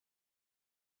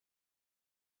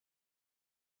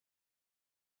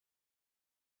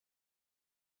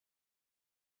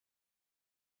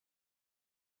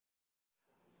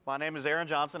My name is Aaron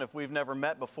Johnson. If we've never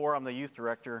met before, I'm the youth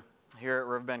director here at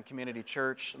Riverbend Community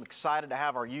Church. I'm excited to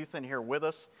have our youth in here with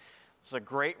us. It's a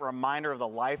great reminder of the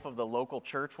life of the local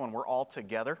church when we're all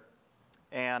together.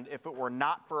 And if it were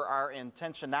not for our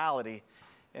intentionality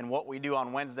in what we do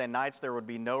on Wednesday nights, there would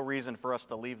be no reason for us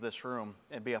to leave this room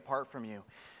and be apart from you.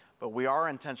 But we are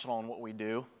intentional in what we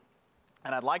do.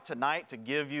 And I'd like tonight to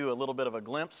give you a little bit of a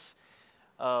glimpse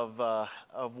of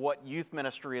what youth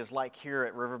ministry is like here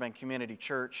at Riverbend Community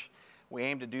Church. We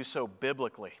aim to do so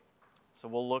biblically. So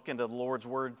we'll look into the Lord's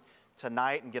Word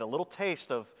tonight and get a little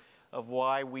taste of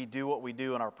why we do what we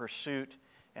do in our pursuit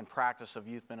and practice of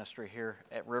youth ministry here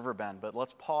at Riverbend. But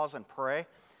let's pause and pray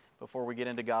before we get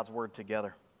into God's Word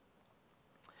together.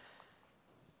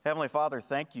 Heavenly Father,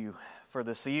 thank you for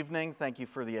this evening. Thank you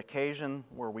for the occasion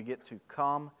where we get to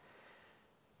come.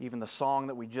 Even the song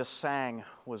that we just sang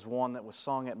was one that was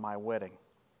sung at my wedding.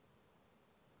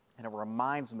 And it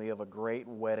reminds me of a great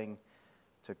wedding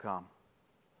to come.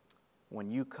 When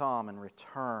you come and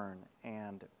return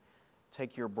and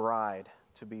take your bride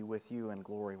to be with you in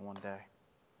glory one day.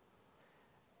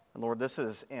 And Lord, this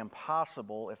is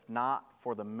impossible if not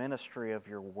for the ministry of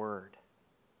your word.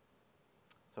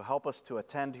 So help us to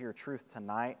attend to your truth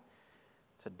tonight,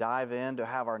 to dive in, to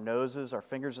have our noses, our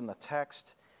fingers in the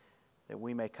text, that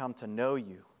we may come to know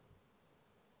you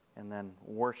and then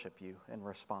worship you in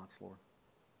response, Lord.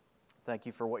 Thank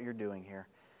you for what you're doing here.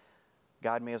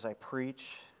 Guide me as I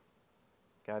preach.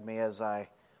 Guide me as I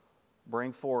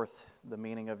bring forth the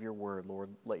meaning of your word,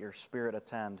 Lord. Let your Spirit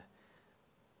attend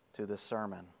to this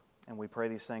sermon. And we pray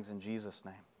these things in Jesus'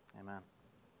 name. Amen.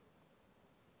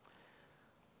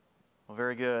 Well,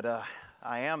 very good.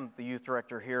 I am the youth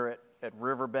director here at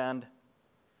Riverbend,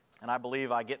 and I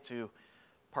believe I get to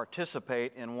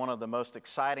participate in one of the most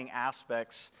exciting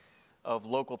aspects of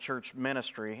local church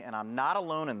ministry, and I'm not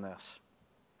alone in this.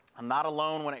 I'm not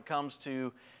alone when it comes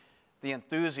to the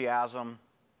enthusiasm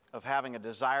of having a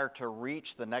desire to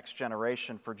reach the next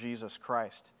generation for Jesus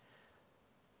Christ.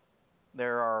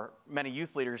 There are many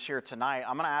youth leaders here tonight.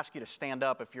 I'm going to ask you to stand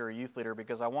up if you're a youth leader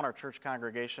because I want our church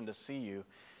congregation to see you.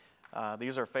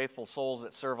 These are faithful souls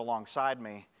that serve alongside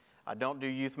me. I don't do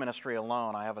youth ministry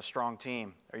alone. I have a strong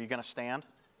team. Are you going to stand?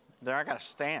 They're not going to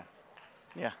stand.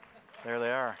 Yeah, there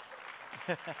they are.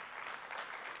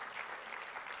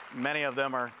 Many of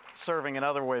them are serving in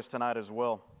other ways tonight as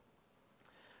well.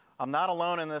 I'm not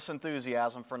alone in this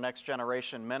enthusiasm for next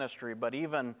generation ministry, but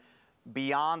even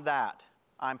beyond that,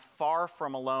 I'm far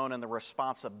from alone in the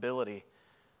responsibility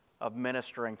of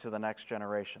ministering to the next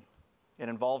generation. It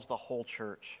involves the whole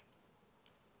church.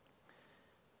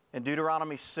 In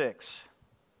Deuteronomy 6,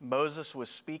 Moses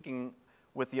was speaking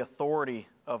with the authority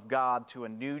of God to a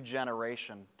new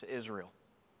generation, to Israel.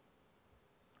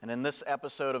 And in this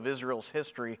episode of Israel's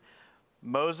history,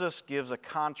 Moses gives a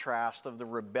contrast of the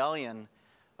rebellion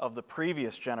of the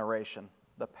previous generation,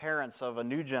 the parents of a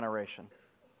new generation.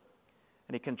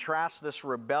 And he contrasts this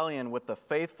rebellion with the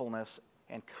faithfulness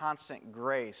and constant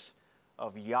grace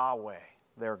of Yahweh,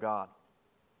 their God.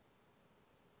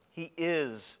 He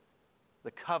is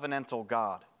the covenantal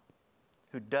God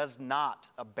who does not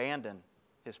abandon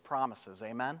his promises.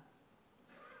 Amen?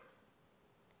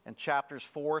 In chapters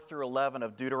 4 through 11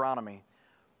 of Deuteronomy,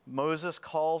 Moses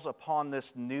calls upon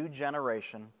this new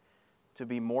generation to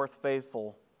be more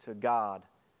faithful to God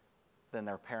than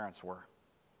their parents were.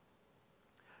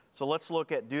 So let's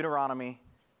look at Deuteronomy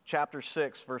chapter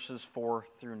 6, verses 4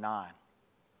 through 9.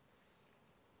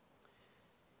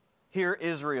 Hear,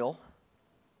 Israel,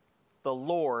 the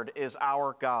Lord is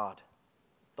our God.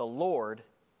 The Lord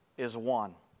is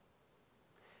one.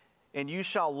 And you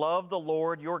shall love the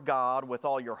Lord your God with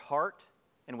all your heart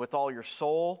and with all your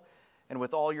soul and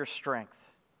with all your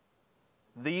strength.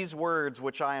 These words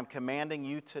which I am commanding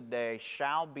you today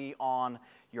shall be on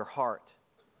your heart.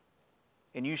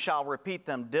 And you shall repeat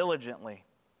them diligently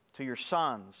to your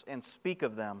sons and speak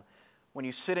of them when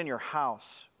you sit in your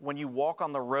house, when you walk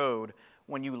on the road,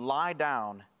 when you lie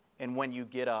down, and when you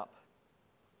get up.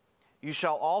 You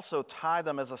shall also tie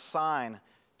them as a sign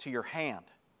to your hand,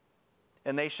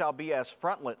 and they shall be as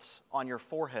frontlets on your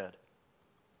forehead.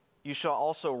 You shall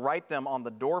also write them on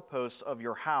the doorposts of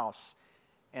your house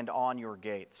and on your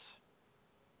gates.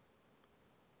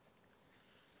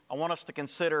 I want us to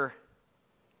consider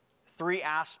three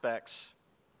aspects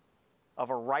of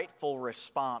a rightful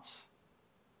response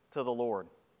to the Lord: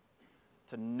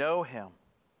 to know him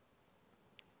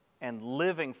and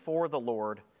living for the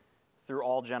Lord through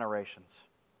all generations.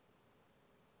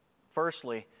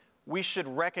 Firstly, we should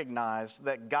recognize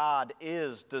that God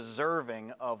is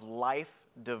deserving of life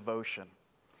devotion.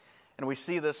 And we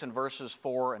see this in verses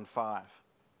 4 and 5.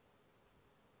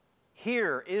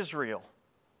 Hear, Israel,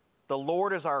 the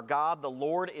Lord is our God, the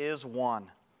Lord is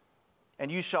one.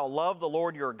 And you shall love the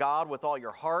Lord your God with all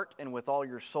your heart and with all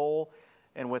your soul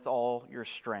and with all your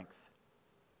strength.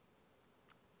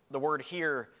 The word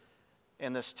hear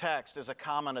in this text is a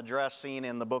common address seen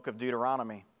in the book of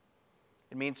Deuteronomy.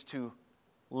 It means to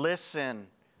listen,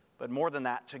 but more than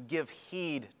that, to give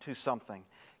heed to something,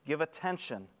 give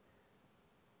attention.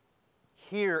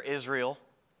 Hear, Israel,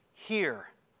 hear.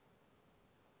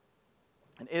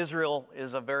 And Israel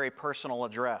is a very personal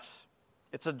address.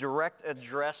 It's a direct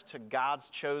address to God's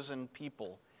chosen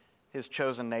people, His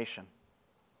chosen nation.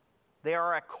 They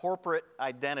are a corporate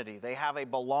identity. They have a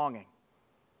belonging.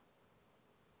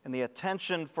 And the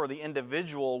attention for the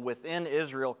individual within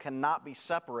Israel cannot be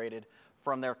separated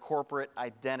from their corporate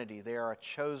identity. They are a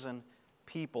chosen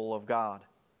people of God.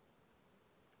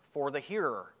 For the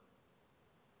hearer,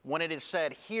 when it is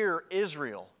said, "Hear,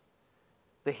 Israel,"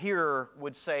 the hearer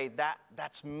would say,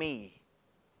 that's me,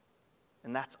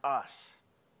 and that's us.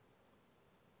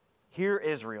 Hear,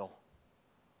 Israel,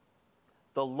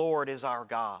 the Lord is our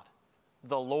God,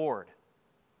 the Lord,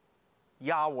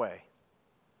 Yahweh.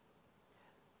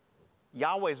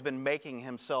 Yahweh's been making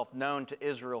Himself known to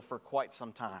Israel for quite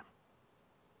some time.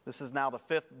 This is now the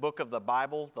 5th book of the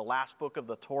Bible, the last book of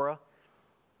the Torah,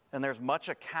 and there's much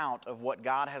account of what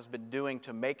God has been doing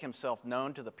to make Himself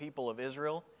known to the people of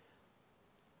Israel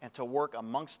and to work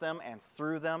amongst them and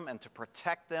through them and to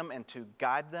protect them and to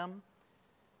guide them.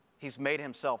 He's made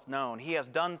Himself known. He has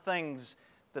done things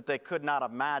that they could not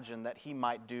imagine that He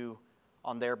might do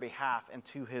on their behalf and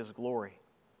to His glory.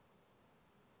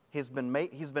 He's been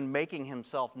making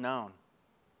Himself known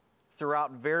throughout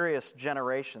various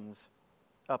generations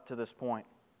up to this point.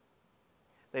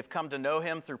 They've come to know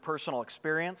Him through personal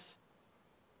experience,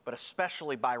 but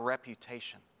especially by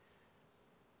reputation.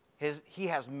 He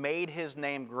has made His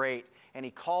name great, and He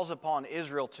calls upon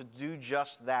Israel to do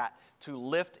just that, to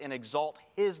lift and exalt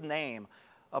His name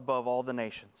above all the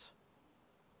nations.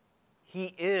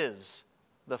 He is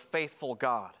the faithful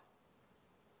God.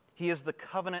 He is the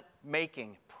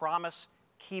covenant-making,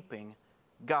 promise-keeping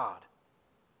God.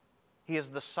 He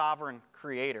is the sovereign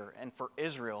creator, and for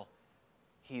Israel,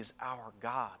 He's our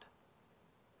God.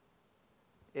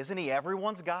 Isn't He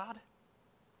everyone's God?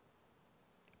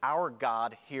 Our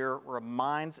God here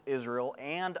reminds Israel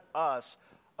and us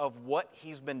of what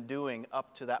He's been doing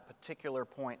up to that particular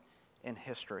point in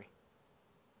history,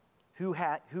 who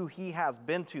He has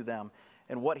been to them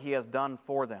and what He has done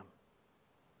for them.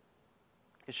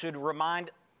 It should remind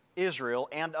Israel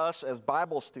and us as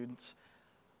Bible students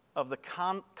of the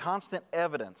constant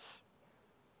evidence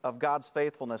of God's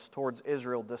faithfulness towards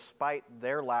Israel despite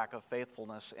their lack of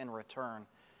faithfulness in return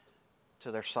to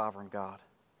their sovereign God.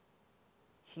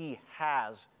 He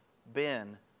has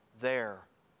been their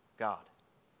God.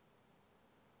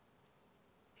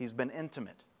 He's been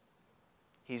intimate.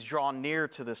 He's drawn near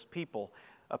to this people,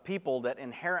 a people that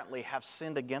inherently have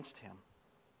sinned against Him.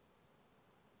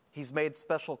 He's made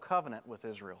special covenant with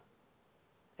Israel,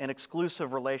 an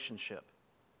exclusive relationship.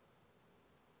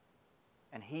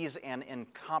 And He's an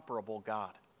incomparable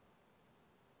God.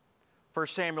 1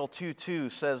 Samuel 2:2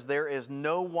 says, "There is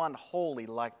no one holy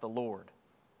like the Lord.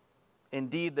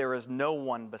 Indeed, there is no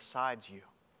one besides you,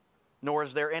 nor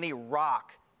is there any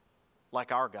rock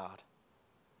like our God."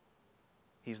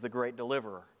 He's the great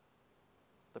deliverer,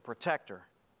 the protector,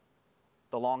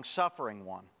 the long-suffering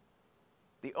one,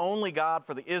 the only God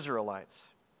for the Israelites.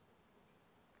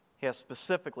 He has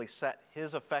specifically set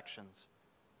His affections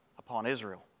upon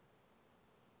Israel.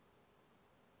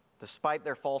 Despite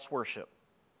their false worship,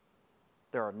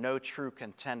 there are no true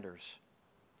contenders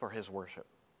for His worship.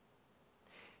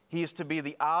 He is to be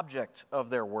the object of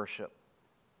their worship.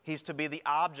 He's to be the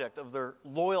object of their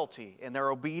loyalty and their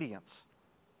obedience,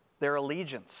 their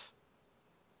allegiance.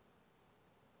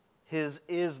 His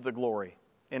is the glory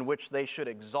in which they should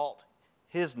exalt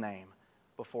His name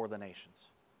before the nations.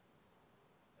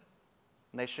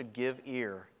 And they should give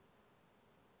ear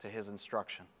to His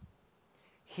instruction.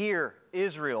 Hear,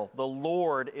 Israel, the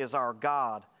Lord is our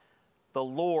God. The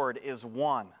Lord is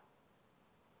one.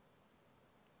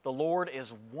 The Lord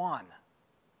is one.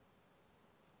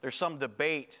 There's some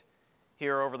debate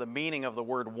here over the meaning of the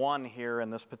word one here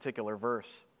in this particular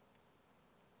verse.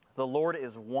 The Lord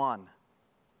is one.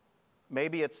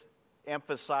 Maybe it's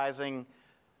emphasizing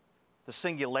the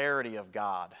singularity of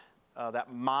God,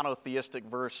 that monotheistic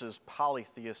versus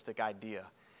polytheistic idea.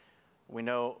 We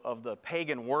know of the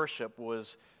pagan worship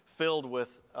was filled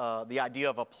with the idea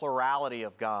of a plurality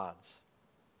of gods.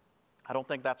 I don't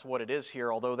think that's what it is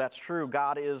here, although that's true.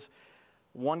 God is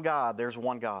one God. There's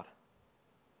one God.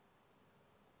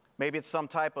 Maybe it's some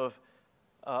type of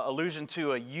allusion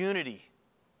to a unity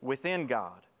within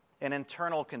God, an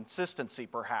internal consistency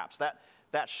perhaps.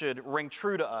 That should ring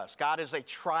true to us. God is a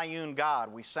triune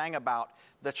God. We sang about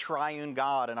the triune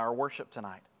God in our worship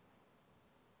tonight.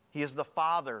 He is the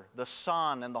Father, the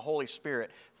Son, and the Holy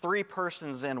Spirit, 3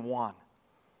 persons in one.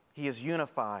 He is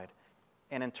unified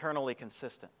and internally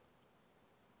consistent.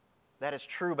 That is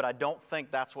true, but I don't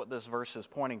think that's what this verse is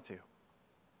pointing to.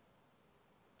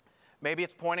 Maybe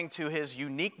it's pointing to his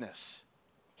uniqueness.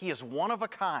 He is one of a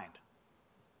kind.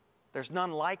 There's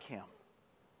none like him.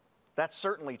 That's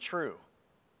certainly true.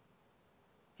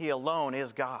 He alone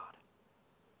is God.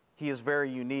 He is very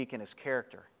unique in his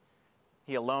character.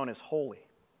 He alone is holy.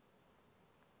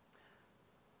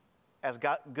 As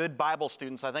good Bible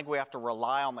students, I think we have to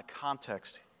rely on the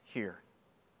context here.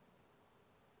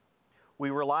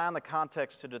 We rely on the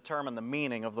context to determine the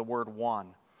meaning of the word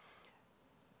one.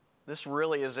 This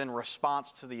really is in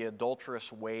response to the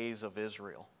adulterous ways of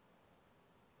Israel.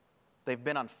 They've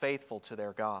been unfaithful to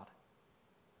their God.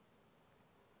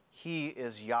 He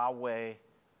is Yahweh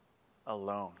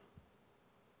alone.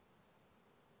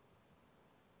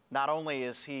 Not only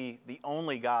is he the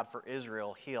only God for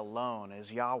Israel, he alone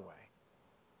is Yahweh.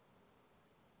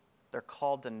 They're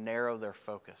called to narrow their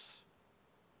focus,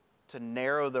 to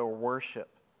narrow their worship.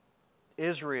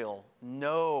 Israel,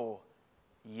 know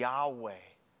Yahweh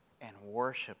and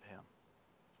worship him.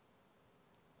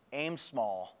 Aim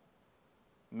small,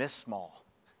 miss small.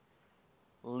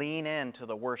 Lean into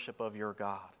the worship of your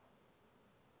God.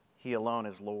 He alone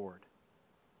is Lord.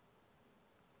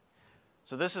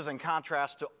 So this is in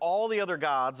contrast to all the other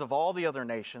gods of all the other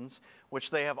nations,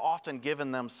 which they have often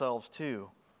given themselves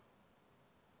to.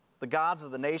 The gods of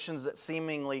the nations that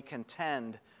seemingly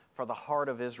contend for the heart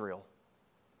of Israel,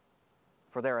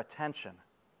 for their attention.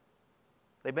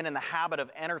 They've been in the habit of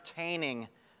entertaining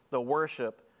the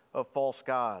worship of false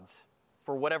gods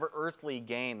for whatever earthly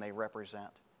gain they represent.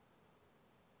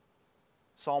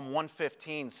 Psalm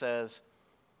 115 says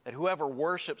that whoever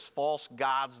worships false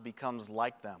gods becomes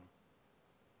like them.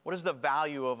 What is the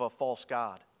value of a false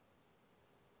god?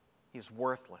 He's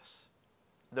worthless.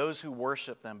 Those who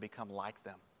worship them become like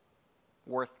them.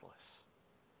 Worthless.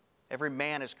 Every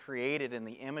man is created in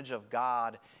the image of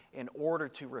God in order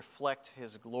to reflect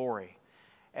his glory.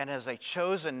 And as a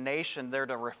chosen nation, they're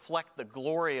to reflect the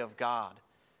glory of God.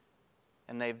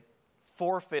 And they've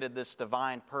forfeited this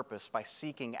divine purpose by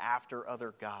seeking after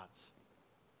other gods,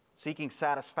 seeking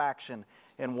satisfaction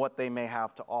in what they may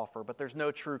have to offer. But there's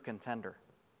no true contender.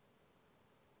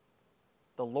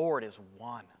 The Lord is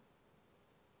one.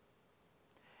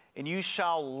 And you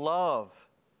shall love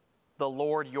the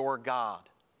Lord your God,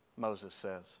 Moses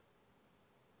says.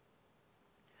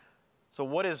 So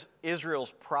what is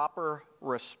Israel's proper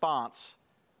response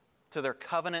to their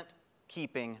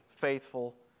covenant-keeping,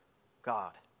 faithful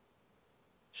God?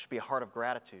 It should be a heart of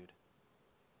gratitude.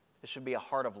 It should be a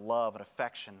heart of love and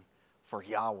affection for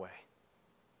Yahweh.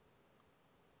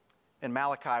 In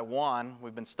Malachi 1,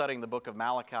 we've been studying the book of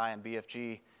Malachi and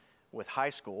BFG with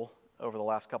high school over the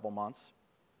last couple months.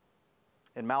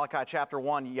 In Malachi chapter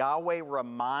 1, Yahweh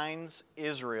reminds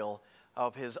Israel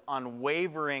of his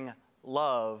unwavering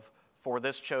love for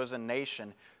this chosen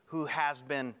nation who has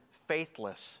been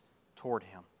faithless toward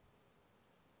him.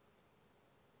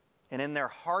 And in their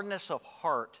hardness of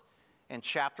heart, in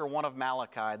chapter 1 of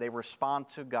Malachi, they respond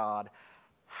to God,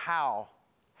 "How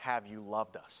have you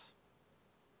loved us?"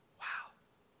 Wow.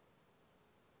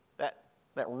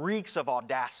 That reeks of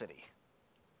audacity.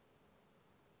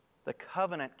 The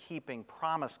covenant-keeping,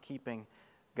 promise-keeping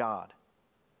God.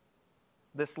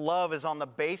 This love is on the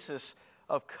basis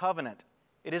of covenant.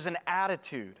 It is an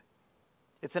attitude.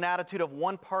 It's an attitude of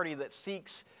one party that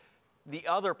seeks the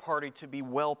other party to be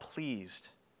well pleased.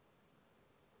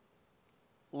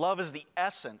 Love is the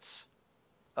essence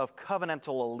of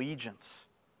covenantal allegiance,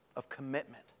 of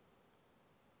commitment.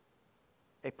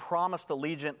 A promised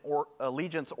allegiance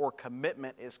or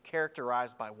commitment is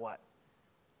characterized by what?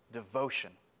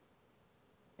 Devotion.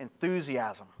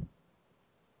 Enthusiasm.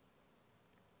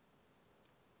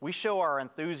 We show our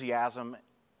enthusiasm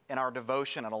and our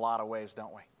devotion in a lot of ways,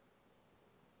 don't we?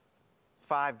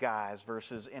 Five Guys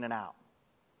versus In-N-Out.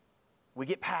 We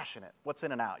get passionate. What's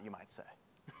In-N-Out, you might say?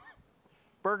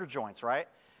 Burger joints, right?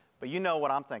 But you know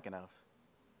what I'm thinking of.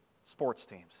 Sports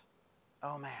teams.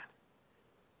 Oh, man.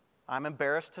 I'm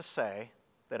embarrassed to say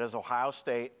that as Ohio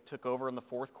State took over in the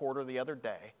fourth quarter the other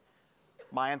day,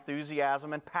 my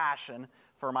enthusiasm and passion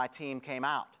for my team came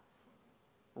out.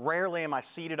 Rarely am I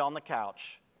seated on the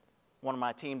couch when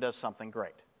my team does something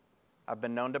great. I've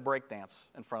been known to break dance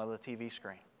in front of the TV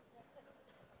screen.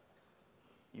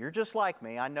 You're just like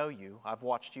me. I know you. I've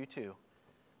watched you too.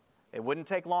 It wouldn't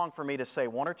take long for me to say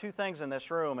one or two things in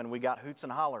this room and we got hoots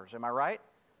and hollers. Am I right?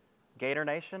 Gator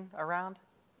Nation around?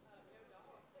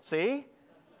 See?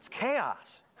 It's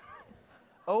chaos.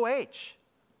 OH.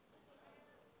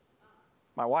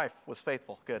 My wife was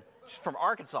faithful. Good. She's from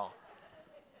Arkansas.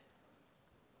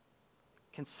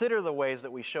 Consider the ways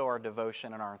that we show our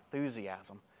devotion and our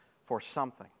enthusiasm for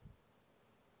something.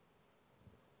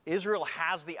 Israel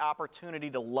has the opportunity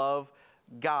to love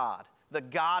God, the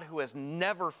God who has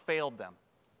never failed them.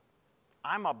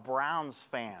 I'm a Browns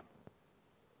fan.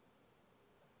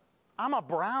 I'm a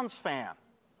Browns fan.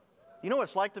 You know what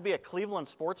it's like to be a Cleveland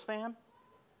sports fan?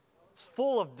 It's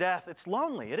full of death. It's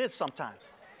lonely. It is sometimes.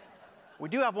 We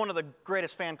do have one of the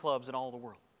greatest fan clubs in all the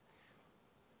world.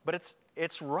 But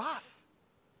it's rough.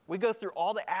 We go through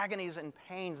all the agonies and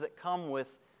pains that come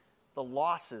with the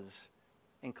losses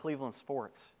in Cleveland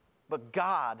sports. But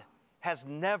God has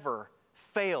never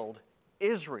failed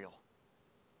Israel.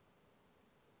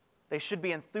 They should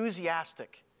be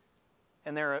enthusiastic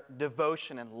in their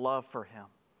devotion and love for Him.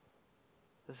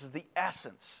 This is the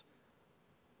essence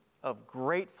of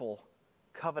grateful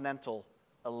covenantal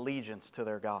allegiance to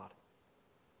their God.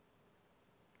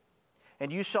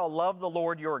 And you shall love the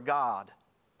Lord your God.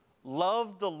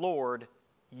 Love the Lord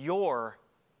your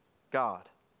God.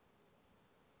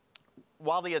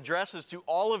 While the address is to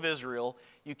all of Israel,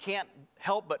 you can't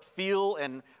help but feel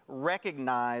and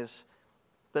recognize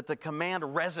that the command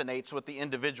resonates with the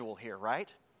individual here, right?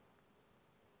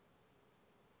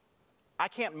 I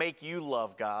can't make you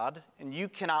love God, and you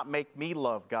cannot make me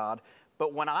love God.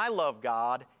 But when I love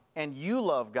God and you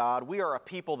love God, we are a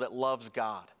people that loves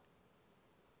God.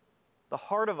 The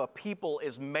heart of a people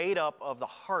is made up of the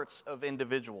hearts of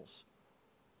individuals.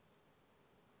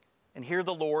 And here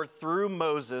the Lord, through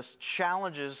Moses,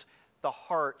 challenges the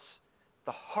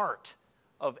heart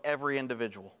of every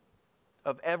individual,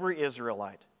 of every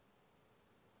Israelite.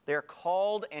 They are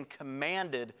called and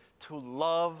commanded to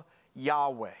love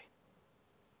Yahweh.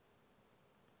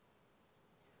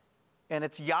 And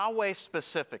it's Yahweh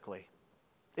specifically.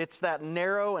 It's that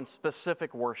narrow and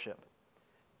specific worship.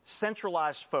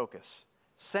 Centralized focus,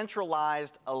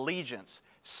 centralized allegiance,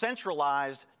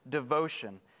 centralized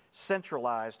devotion,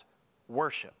 centralized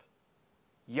worship.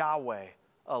 Yahweh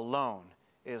alone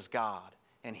is God,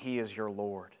 and He is your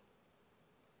Lord.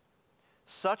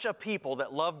 Such a people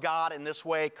that love God in this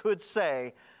way could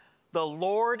say, "The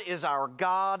Lord is our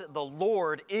God, the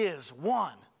Lord is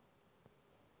one."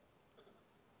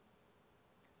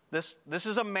 This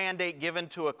is a mandate given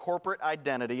to a corporate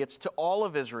identity. It's to all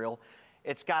of Israel.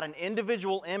 It's got an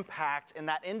individual impact, and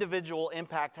that individual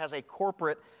impact has a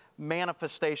corporate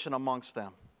manifestation amongst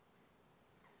them.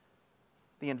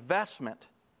 The investment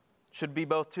should be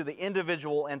both to the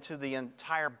individual and to the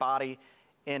entire body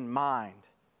in mind.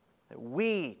 That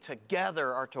we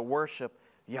together are to worship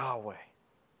Yahweh.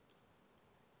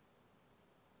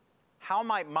 How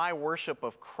might my worship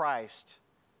of Christ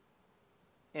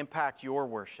impact your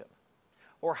worship?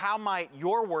 Or how might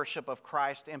your worship of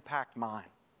Christ impact mine?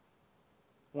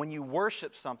 When you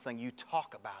worship something, you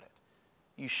talk about it.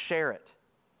 You share it.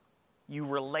 You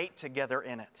relate together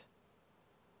in it.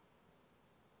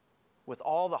 With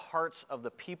all the hearts of the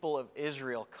people of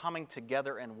Israel coming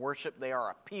together in worship, they are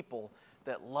a people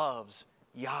that loves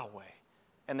Yahweh.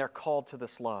 And they're called to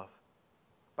this love.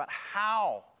 But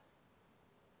how?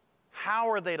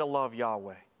 How are they to love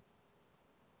Yahweh?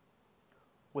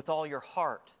 With all your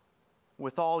heart,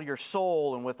 with all your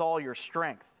soul, and with all your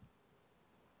strength.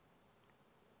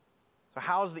 So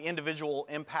how is the individual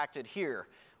impacted here?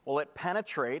 Well, it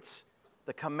penetrates,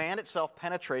 the command itself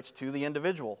penetrates to the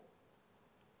individual.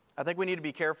 I think we need to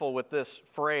be careful with this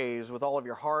phrase, with all of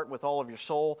your heart, with all of your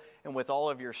soul, and with all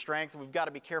of your strength. We've got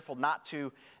to be careful not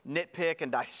to nitpick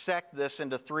and dissect this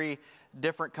into three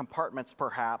different compartments,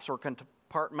 perhaps, or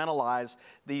compartmentalize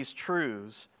these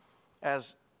truths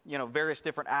as, various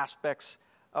different aspects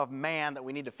of man that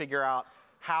we need to figure out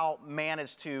how man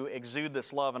is to exude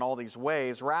this love in all these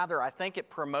ways. Rather, I think it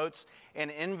promotes an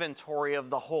inventory of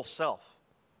the whole self.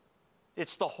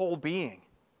 It's the whole being.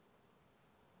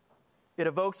 It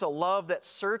evokes a love that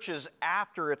searches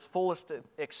after its fullest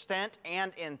extent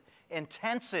and in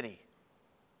intensity.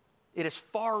 It is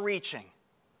far-reaching.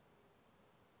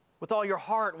 With all your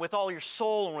heart, with all your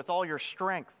soul, and with all your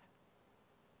strength.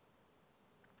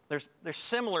 There's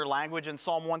similar language in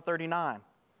Psalm 139.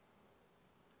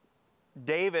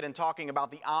 David, in talking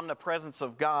about the omnipresence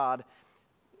of God,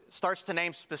 starts to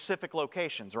name specific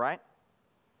locations, right?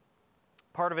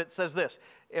 Part of it says this: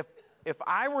 If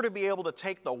I were to be able to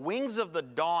take the wings of the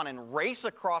dawn and race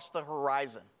across the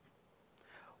horizon,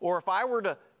 or if I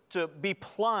were to be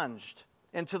plunged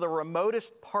into the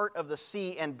remotest part of the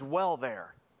sea and dwell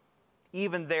there.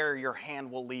 Even there your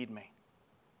hand will lead me.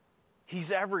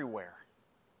 He's everywhere.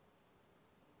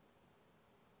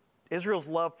 Israel's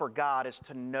love for God is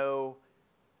to know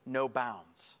no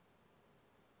bounds.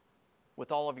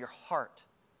 With all of your heart,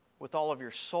 with all of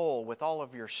your soul, with all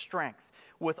of your strength,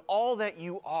 with all that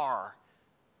you are,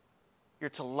 you're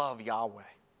to love Yahweh.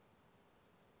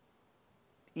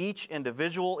 Each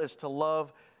individual is to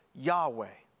love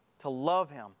Yahweh, to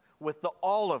love Him with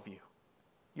all of you,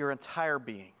 your entire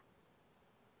being.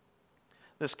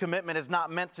 This commitment is not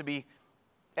meant to be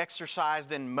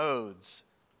exercised in modes,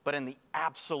 but in the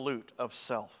absolute of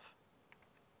self.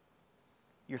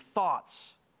 Your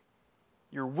thoughts,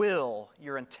 your will,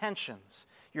 your intentions,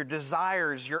 your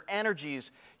desires, your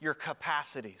energies, your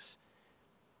capacities,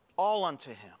 all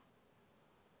unto Him.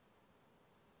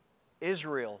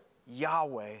 Israel,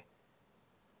 Yahweh,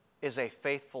 is a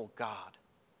faithful God,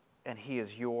 and He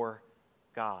is your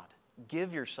God.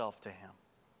 Give yourself to Him.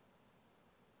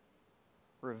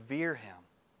 Revere Him.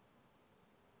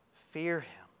 Fear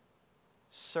Him.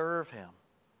 Serve Him.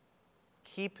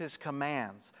 Keep His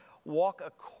commands. Walk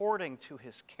according to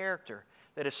His character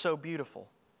that is so beautiful.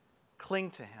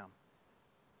 Cling to Him.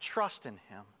 Trust in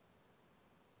Him.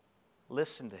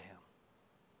 Listen to Him.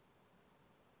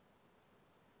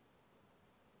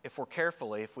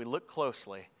 If we look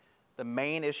closely, the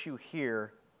main issue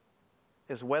here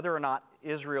is whether or not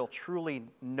Israel truly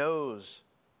knows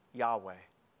Yahweh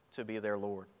to be their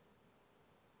Lord.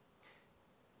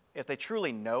 If they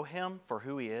truly know Him for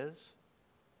who He is,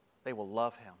 they will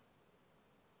love Him.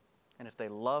 And if they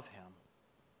love Him,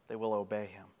 they will obey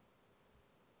Him.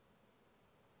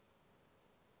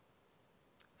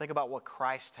 Think about what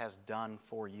Christ has done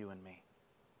for you and me.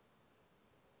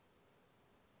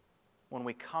 When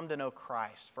we come to know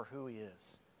Christ for who He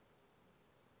is,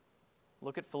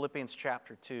 look at Philippians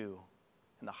chapter 2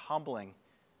 and the humbling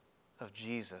of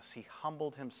Jesus. He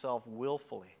humbled Himself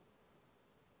willfully,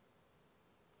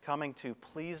 coming to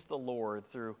please the Lord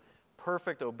through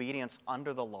perfect obedience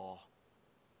under the law.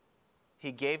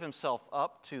 He gave Himself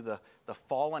up to the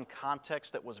fallen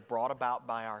context that was brought about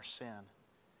by our sin.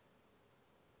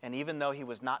 And even though He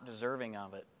was not deserving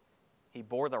of it, He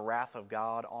bore the wrath of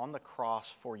God on the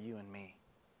cross for you and me.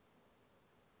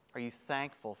 Are you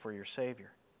thankful for your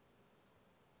Savior?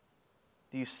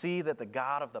 Do you see that the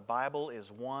God of the Bible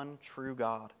is one true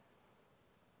God?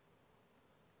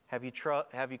 Have you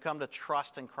come to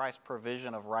trust in Christ's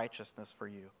provision of righteousness for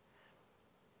you,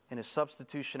 in His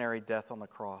substitutionary death on the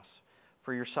cross,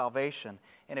 for your salvation?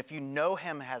 And if you know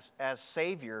Him as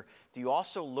Savior, do you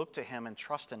also look to Him and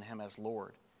trust in Him as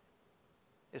Lord?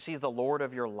 Is He the Lord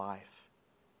of your life?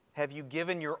 Have you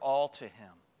given your all to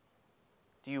Him?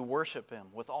 Do you worship Him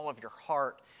with all of your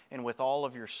heart and with all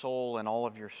of your soul and all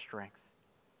of your strength,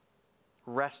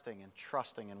 resting and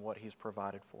trusting in what He's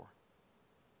provided for?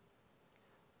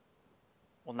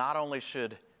 Well, not only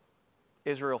should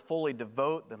Israel fully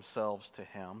devote themselves to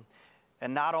Him,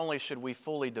 and not only should we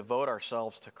fully devote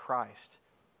ourselves to Christ,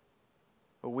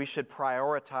 but we should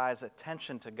prioritize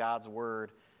attention to God's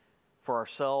Word for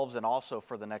ourselves and also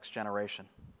for the next generation.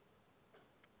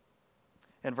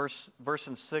 In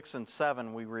verses 6 and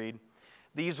 7 we read,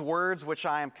 "These words which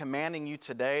I am commanding you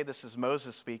today," this is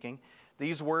Moses speaking,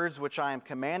 "these words which I am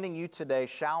commanding you today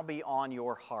shall be on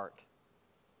your heart.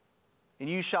 And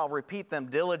you shall repeat them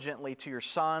diligently to your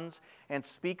sons and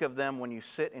speak of them when you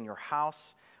sit in your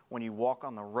house, when you walk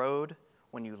on the road,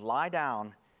 when you lie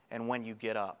down, and when you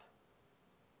get up."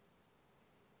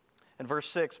 In verse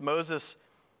 6, Moses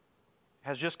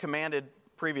has just commanded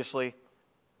previously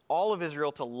all of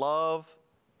Israel to love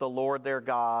the Lord their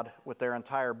God with their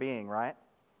entire being, right?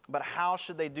 But how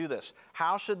should they do this?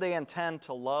 How should they intend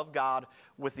to love God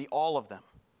with all of them?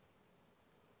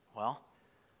 Well,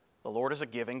 the Lord is a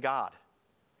giving God,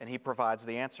 and He provides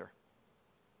the answer.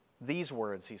 These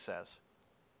words, He says,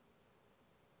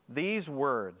 "These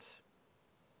words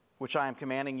which I am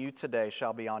commanding you today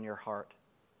shall be on your heart."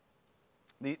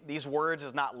 These words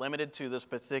is not limited to this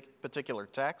particular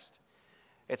text.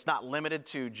 It's not limited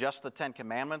to just the Ten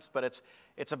Commandments, but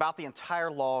it's about the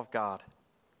entire law of God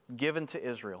given to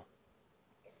Israel.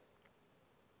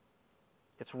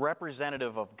 It's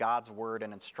representative of God's word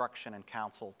and instruction and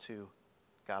counsel to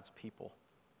God's people.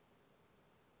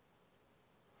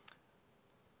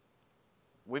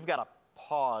 We've got to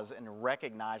pause and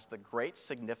recognize the great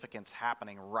significance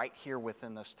happening right here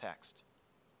within this text.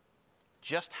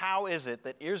 Just how is it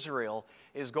that Israel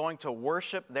is going to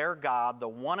worship their God, the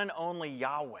one and only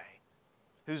Yahweh,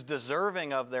 who's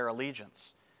deserving of their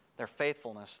allegiance, their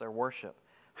faithfulness, their worship?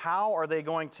 How are they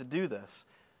going to do this?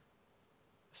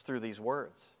 It's through these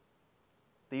words.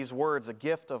 these words, a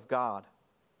gift of God.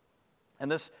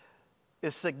 And this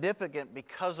is significant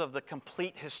because of the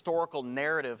complete historical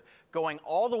narrative going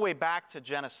all the way back to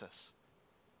Genesis.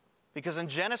 Because in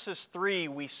Genesis 3,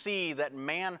 we see that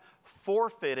man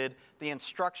forfeited the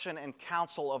instruction and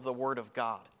counsel of the Word of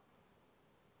God.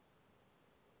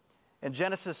 In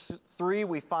Genesis 3,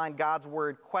 we find God's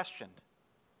Word questioned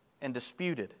and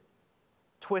disputed,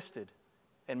 twisted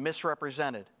and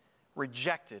misrepresented,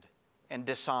 rejected and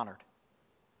dishonored.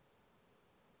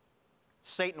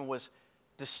 Satan was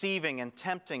deceiving and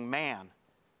tempting man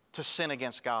to sin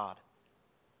against God,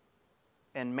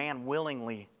 and man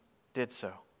willingly did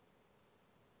so.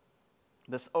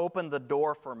 This opened the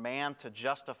door for man to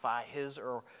justify his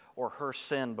or her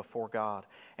sin before God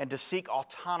and to seek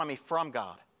autonomy from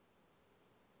God.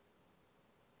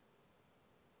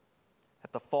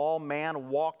 At the fall, man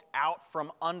walked out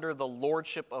from under the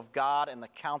lordship of God and the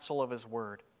counsel of His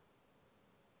Word,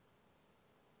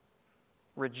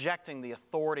 rejecting the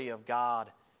authority of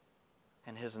God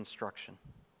and His instruction.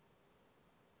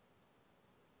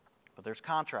 But there's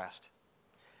contrast.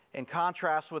 In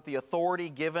contrast with the authority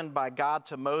given by God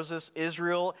to Moses,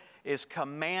 Israel is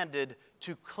commanded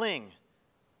to cling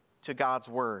to God's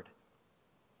Word.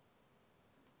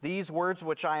 These words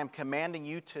which I am commanding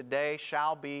you today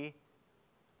shall be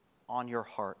on your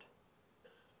heart.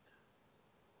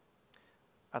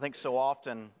 I think so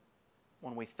often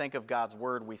when we think of God's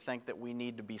Word, we think that we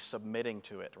need to be submitting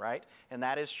to it, right? And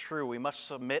that is true. We must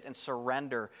submit and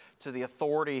surrender to the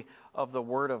authority of the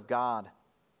Word of God.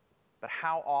 But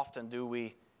how often do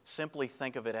we simply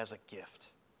think of it as a gift?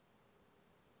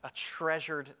 A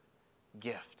treasured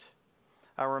gift.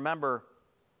 I remember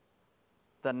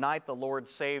the night the Lord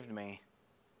saved me,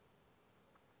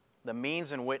 the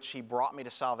means in which He brought me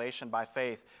to salvation by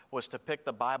faith was to pick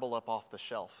the Bible up off the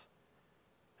shelf.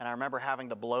 And I remember having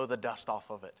to blow the dust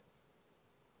off of it.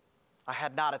 I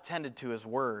had not attended to His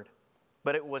Word,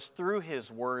 but it was through His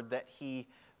Word that He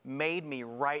made me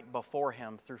right before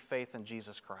Him through faith in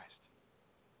Jesus Christ.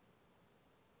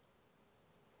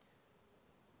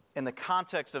 In the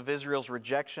context of Israel's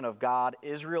rejection of God,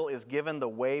 Israel is given the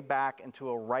way back into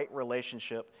a right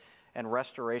relationship and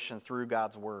restoration through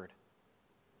God's Word.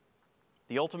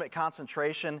 The ultimate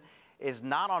concentration is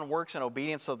not on works and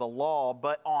obedience of the law,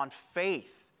 but on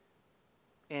faith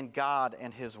in God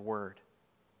and His Word.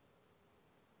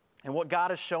 And what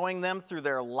God is showing them through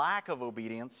their lack of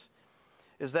obedience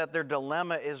is that their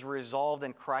dilemma is resolved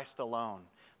in Christ alone.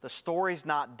 The story's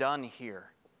not done here.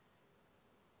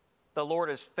 The Lord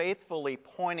is faithfully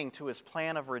pointing to His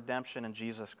plan of redemption in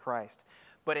Jesus Christ.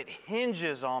 But it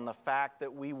hinges on the fact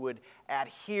that we would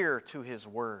adhere to His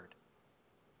Word.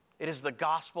 It is the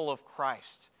gospel of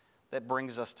Christ that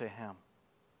brings us to Him.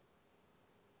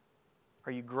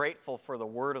 Are you grateful for the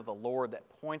Word of the Lord that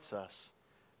points us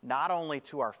not only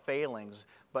to our failings,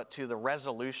 but to the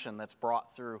resolution that's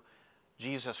brought through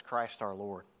Jesus Christ our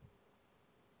Lord?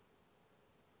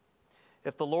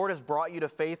 If the Lord has brought you to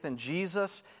faith in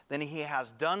Jesus, then He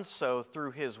has done so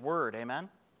through His Word. Amen?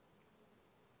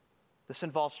 This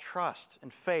involves trust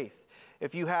and faith.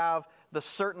 If you have the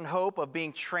certain hope of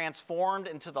being transformed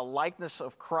into the likeness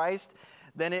of Christ,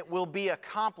 then it will be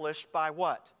accomplished by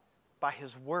what? By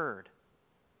His Word.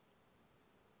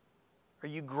 Are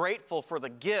you grateful for the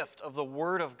gift of the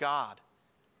Word of God?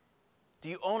 Do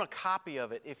you own a copy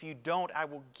of it? If you don't, I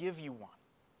will give you one.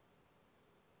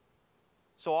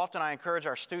 So often I encourage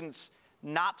our students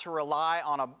not to rely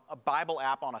on a Bible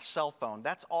app on a cell phone.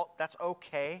 That's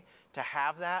okay to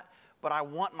have that, but I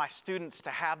want my students to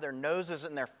have their noses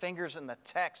and their fingers in the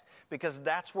text because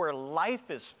that's where life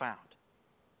is found.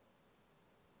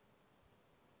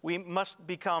 We must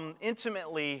become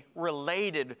intimately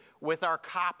related with our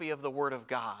copy of the Word of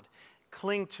God.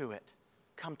 Cling to it,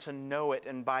 come to know it,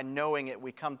 and by knowing it,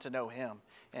 we come to know Him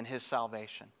and His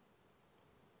salvation.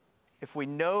 If we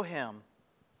know Him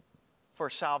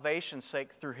for salvation's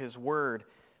sake through His Word,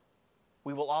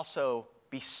 we will also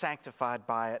be sanctified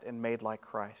by it and made like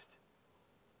Christ.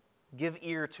 Give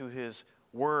ear to His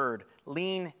Word.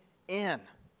 Lean in.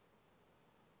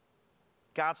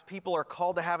 God's people are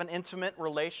called to have an intimate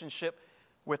relationship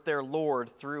with their Lord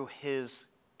through His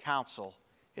counsel.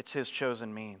 It's His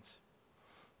chosen means.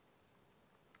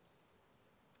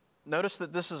 Notice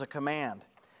that this is a command.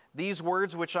 These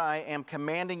words which I am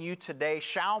commanding you today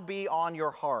shall be on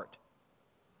your heart.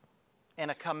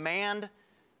 And a command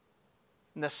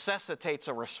necessitates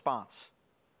a response.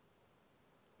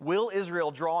 Will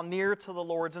Israel draw near to the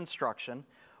Lord's instruction,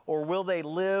 or will they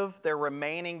live their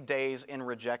remaining days in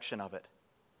rejection of it?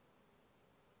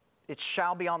 It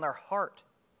shall be on their heart.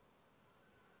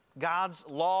 God's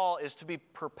law is to be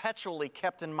perpetually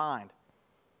kept in mind.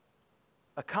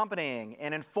 accompanying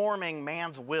and informing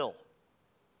man's will.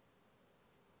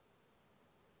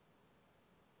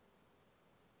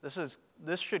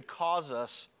 This should cause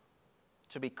us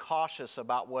to be cautious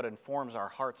about what informs our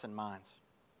hearts and minds,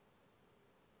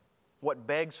 what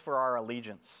begs for our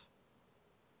allegiance.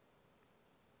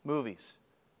 Movies,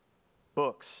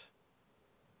 books,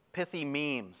 pithy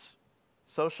memes,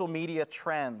 social media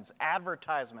trends,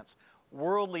 advertisements,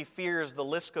 worldly fears, the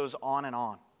list goes on and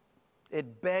on.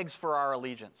 It begs for our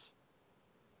allegiance.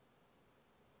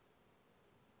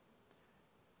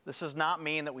 This does not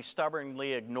mean that we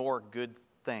stubbornly ignore good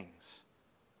things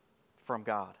from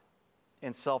God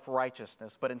in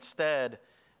self-righteousness, but instead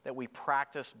that we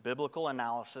practice biblical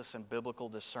analysis and biblical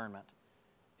discernment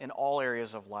in all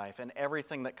areas of life and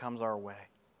everything that comes our way.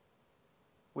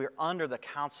 We are under the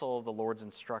counsel of the Lord's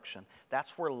instruction.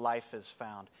 That's where life is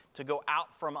found. To go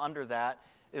out from under that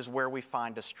is where we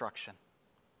find destruction.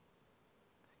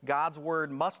 God's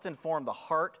word must inform the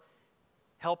heart,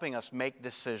 helping us make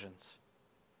decisions.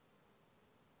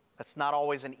 That's not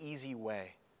always an easy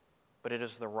way, but it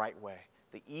is the right way.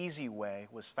 The easy way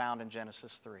was found in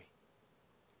Genesis 3.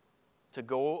 To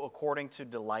go according to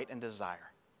delight and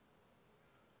desire.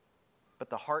 But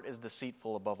the heart is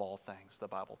deceitful above all things, the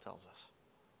Bible tells us.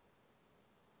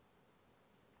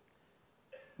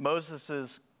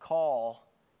 Moses' call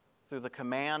through the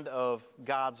command of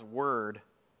God's word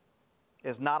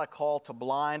is not a call to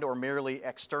blind or merely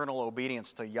external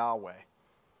obedience to Yahweh.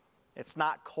 It's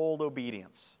not cold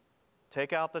obedience.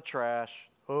 Take out the trash.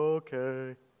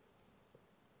 Okay.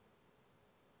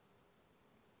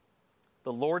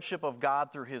 The lordship of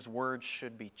God through his word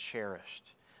should be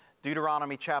cherished.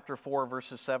 Deuteronomy chapter 4,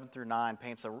 verses 7 through 9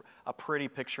 paints a pretty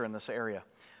picture in this area.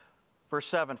 Verse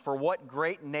 7, for what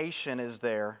great nation is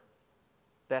there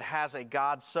that has a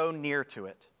God so near to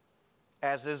it,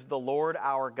 as is the Lord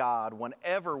our God,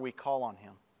 whenever we call on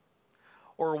him?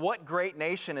 Or what great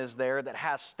nation is there that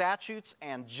has statutes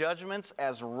and judgments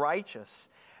as righteous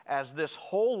as this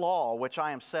whole law which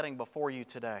I am setting before you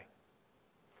today?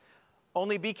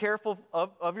 Only be careful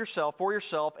of yourself, for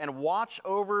yourself, and watch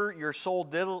over your soul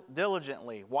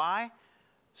diligently. Why?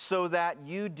 So that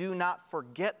you do not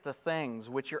forget the things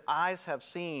which your eyes have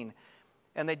seen,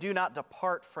 and they do not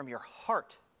depart from your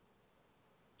heart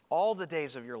all the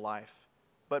days of your life,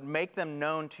 but make them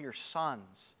known to your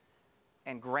sons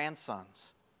and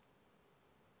grandsons.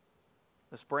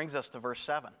 This brings us to verse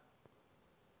 7.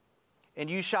 And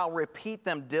you shall repeat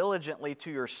them diligently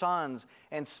to your sons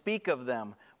and speak of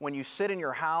them when you sit in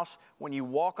your house, when you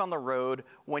walk on the road,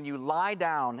 when you lie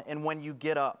down, and when you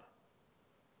get up.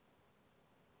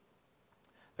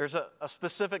 There's a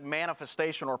specific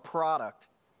manifestation or product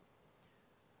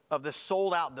of this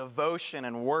sold-out devotion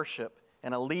and worship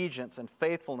and allegiance and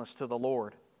faithfulness to the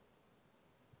Lord.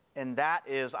 And that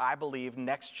is, I believe,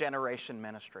 next generation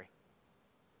ministry.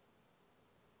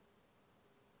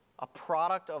 A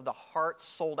product of the heart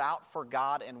sold out for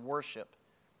God and worship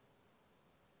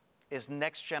is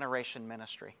next generation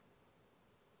ministry.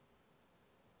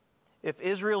 If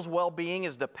Israel's well-being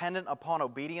is dependent upon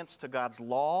obedience to God's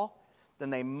law, then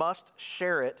they must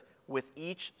share it with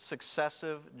each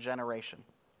successive generation.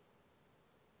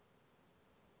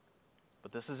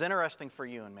 But this is interesting for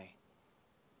you and me.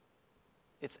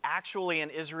 It's actually in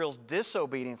Israel's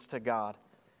disobedience to God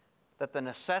that the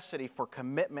necessity for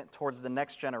commitment towards the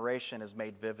next generation is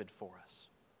made vivid for us.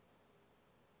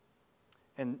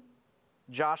 In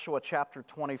Joshua chapter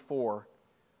 24,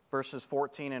 verses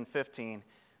 14 and 15,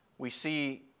 we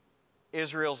see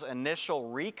Israel's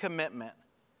initial recommitment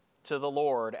to the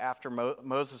Lord after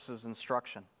Moses'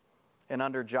 instruction and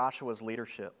under Joshua's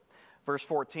leadership. Verse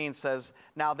 14 says,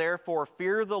 now therefore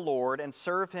fear the Lord and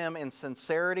serve him in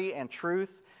sincerity and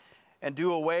truth, and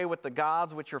do away with the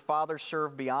gods which your fathers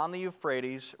served beyond the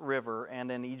Euphrates River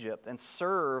and in Egypt, and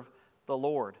serve the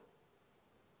Lord.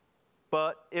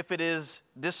 But if it is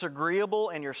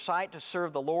disagreeable in your sight to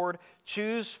serve the Lord,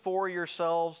 choose for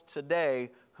yourselves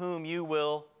today whom you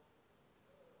will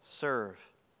serve.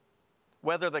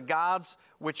 Whether the gods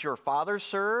which your fathers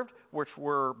served, which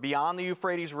were beyond the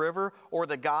Euphrates River, or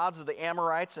the gods of the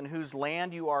Amorites in whose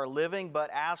land you are living. But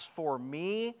as for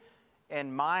me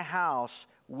and my house,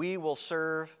 we will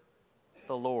serve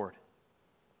the Lord.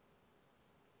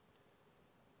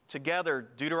 Together,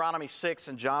 Deuteronomy 6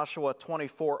 and Joshua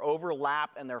 24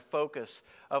 overlap in their focus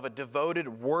of a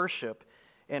devoted worship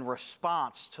in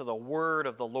response to the word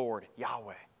of the Lord,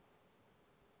 Yahweh.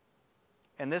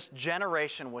 And this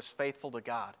generation was faithful to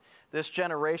God. This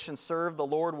generation served the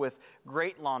Lord with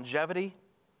great longevity.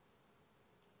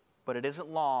 But it isn't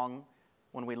long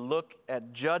when we look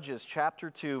at Judges chapter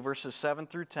 2, verses 7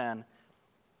 through 10,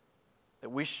 that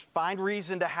we find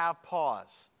reason to have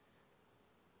pause.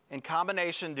 In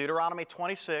combination, Deuteronomy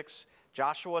 26,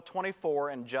 Joshua 24,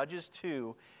 and Judges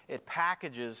 2, it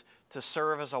packages to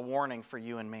serve as a warning for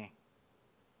you and me.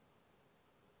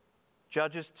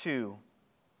 Judges 2,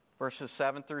 verses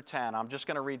 7 through 10. I'm just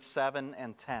going to read 7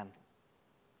 and 10.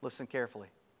 Listen carefully.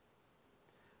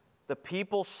 The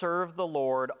people served the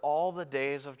Lord all the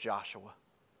days of Joshua,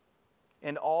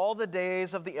 and all the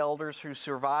days of the elders who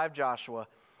survived Joshua,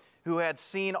 who had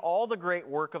seen all the great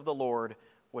work of the Lord,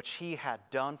 which he had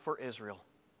done for Israel.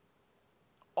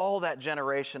 All that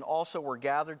generation also were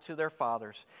gathered to their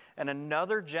fathers, and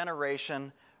another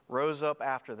generation rose up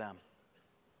after them,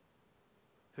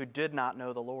 who did not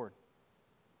know the Lord,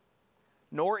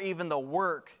 nor even the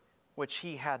work which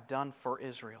he had done for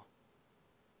Israel.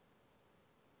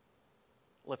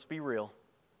 Let's be real.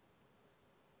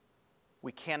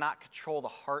 We cannot control the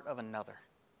heart of another.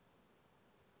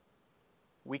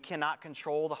 We cannot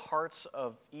control the hearts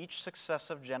of each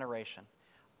successive generation.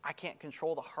 I can't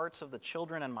control the hearts of the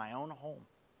children in my own home.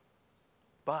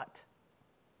 But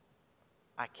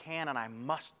I can and I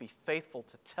must be faithful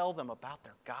to tell them about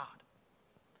their God,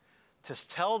 to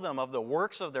tell them of the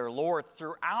works of their Lord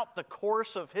throughout the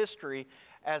course of history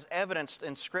as evidenced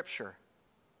in Scripture,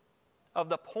 of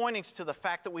the pointings to the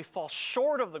fact that we fall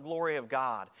short of the glory of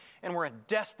God and we're in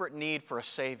desperate need for a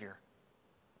Savior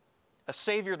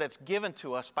that's given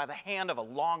to us by the hand of a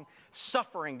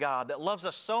long-suffering God that loves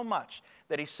us so much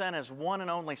that he sent his one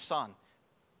and only Son,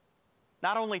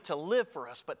 not only to live for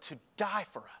us, but to die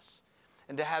for us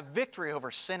and to have victory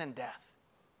over sin and death.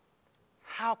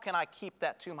 How can I keep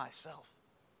that to myself?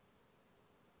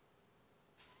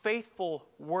 Faithful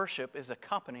worship is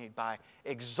accompanied by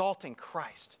exalting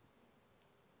Christ,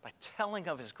 by telling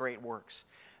of his great works,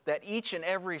 that each and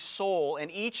every soul in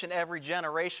each and every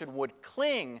generation would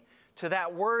cling to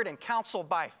that word and counsel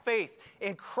by faith.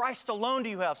 In Christ alone do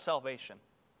you have salvation.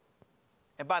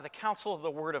 And by the counsel of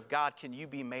the word of God can you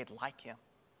be made like him.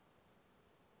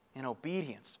 In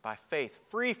obedience by faith,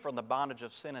 free from the bondage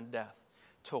of sin and death,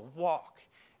 to walk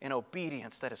in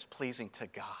obedience that is pleasing to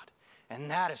God. And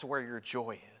that is where your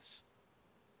joy is.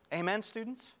 Amen,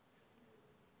 students?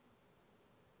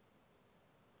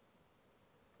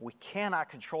 We cannot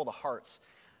control the hearts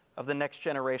of the next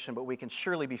generation, but we can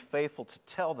surely be faithful to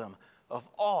tell them of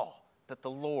all that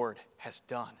the Lord has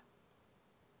done.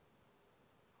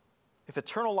 If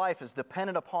eternal life is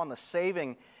dependent upon the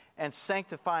saving and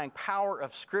sanctifying power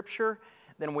of Scripture,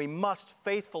 then we must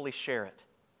faithfully share it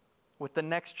with the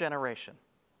next generation.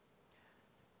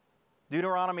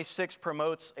 Deuteronomy 6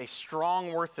 promotes a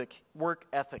strong work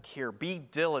ethic here. Be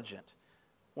diligent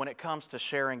when it comes to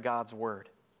sharing God's word.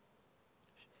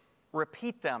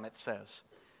 Repeat them, it says.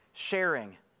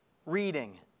 Sharing,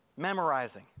 reading,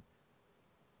 memorizing.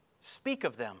 Speak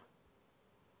of them.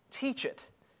 Teach it.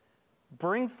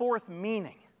 Bring forth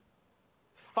meaning.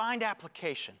 Find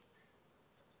application.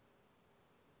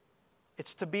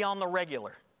 It's to be on the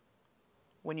regular.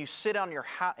 When you sit in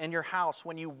your house,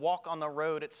 when you walk on the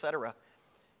road, etc.,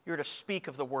 you're to speak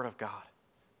of the Word of God.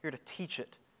 You're to teach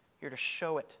it. You're to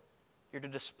show it. You're to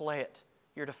display it.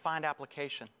 You're to find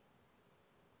application.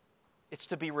 It's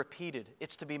to be repeated.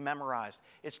 It's to be memorized.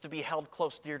 It's to be held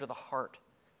close dear to the heart.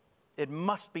 It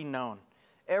must be known.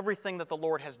 Everything that the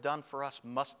Lord has done for us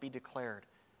must be declared,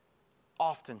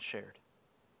 often shared.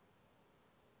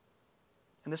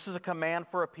 And this is a command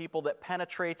for a people that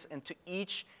penetrates into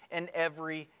each and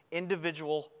every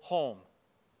individual home.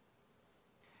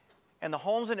 And the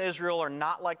homes in Israel are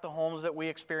not like the homes that we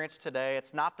experience today.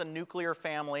 It's not the nuclear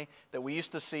family that we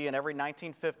used to see in every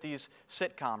 1950s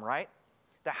sitcom, right?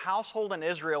 The household in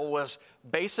Israel was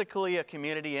basically a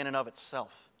community in and of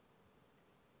itself.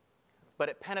 But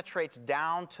it penetrates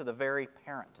down to the very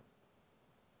parent,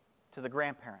 to the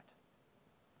grandparent,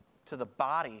 to the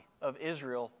body of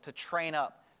Israel to train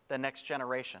up the next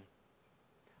generation.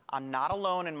 I'm not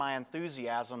alone in my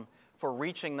enthusiasm for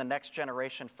reaching the next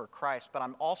generation for Christ, but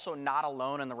I'm also not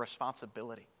alone in the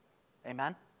responsibility.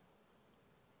 Amen?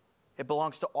 It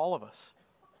belongs to all of us.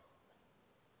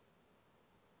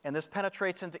 And this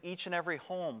penetrates into each and every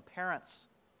home. Parents,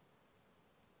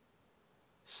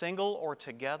 single or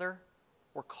together,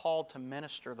 we're called to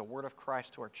minister the word of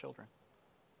Christ to our children.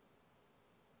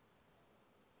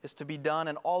 It's to be done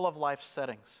in all of life's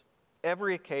settings,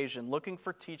 every occasion, looking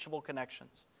for teachable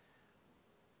connections.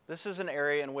 This is an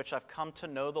area in which I've come to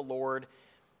know the Lord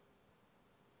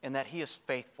and that He is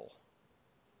faithful.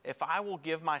 If I will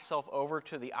give myself over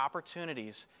to the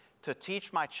opportunities to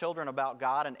teach my children about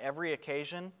God on every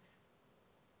occasion,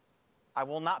 I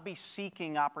will not be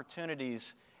seeking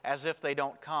opportunities as if they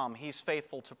don't come. He's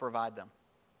faithful to provide them.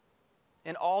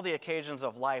 In all the occasions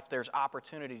of life, there's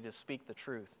opportunity to speak the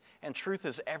truth. And truth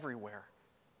is everywhere.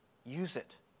 Use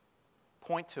it.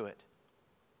 Point to it.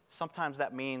 Sometimes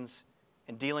that means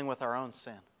in dealing with our own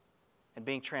sin and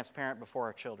being transparent before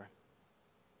our children.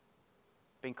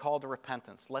 Being called to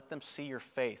repentance. Let them see your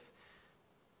faith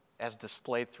as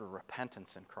displayed through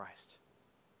repentance in Christ.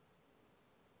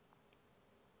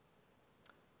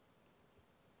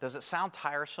 Does it sound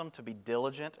tiresome to be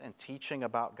diligent in teaching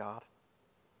about God?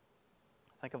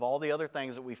 Think of all the other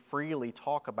things that we freely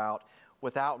talk about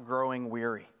without growing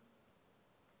weary.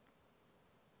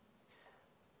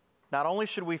 Not only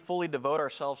should we fully devote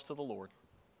ourselves to the Lord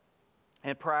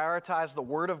and prioritize the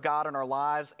Word of God in our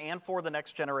lives and for the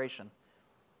next generation,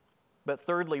 but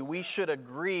thirdly, we should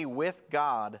agree with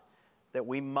God that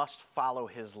we must follow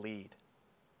His lead.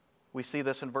 We see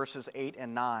this in verses 8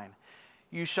 and 9.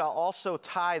 You shall also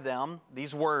tie them,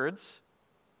 these words,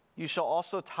 you shall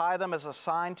also tie them as a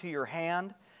sign to your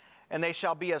hand, and they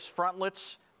shall be as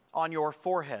frontlets on your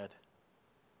forehead.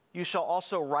 You shall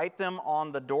also write them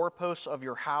on the doorposts of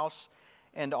your house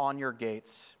and on your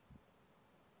gates.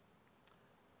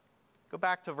 Go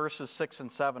back to verses 6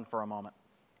 and 7 for a moment.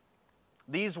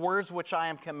 These words which I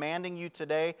am commanding you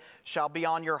today shall be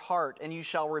on your heart, and you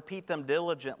shall repeat them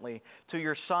diligently to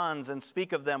your sons and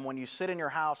speak of them when you sit in your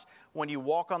house, when you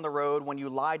walk on the road, when you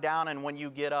lie down, and when you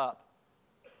get up.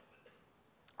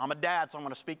 I'm a dad, so I'm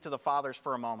going to speak to the fathers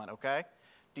for a moment, okay?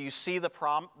 Do you see the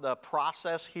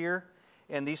process here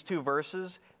in these two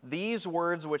verses? These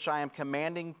words which I am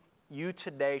commanding you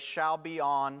today shall be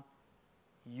on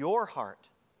your heart.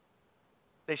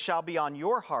 They shall be on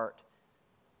your heart,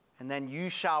 and then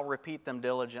you shall repeat them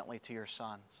diligently to your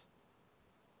sons.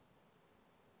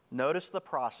 Notice the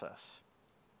process.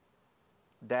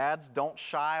 Dads, don't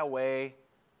shy away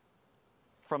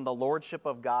from the lordship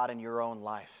of God in your own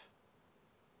life.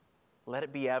 Let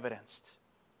it be evidenced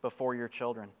before your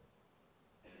children.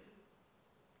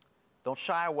 Don't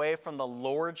shy away from the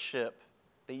lordship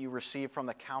that you receive from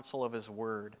the counsel of His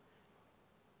Word.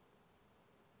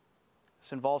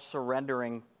 This involves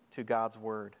surrendering to God's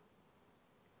Word,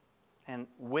 and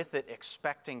with it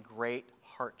expecting great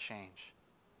heart change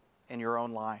in your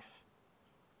own life.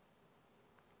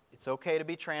 It's okay to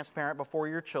be transparent before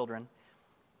your children,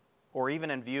 or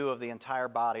even in view of the entire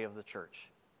body of the church.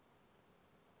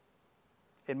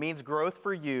 It means growth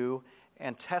for you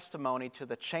and testimony to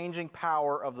the changing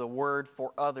power of the Word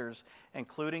for others,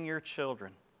 including your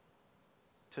children,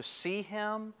 to see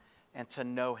Him and to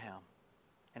know Him.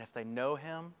 And if they know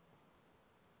Him,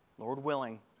 Lord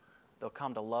willing, they'll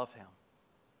come to love Him.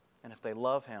 And if they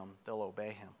love Him, they'll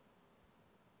obey Him.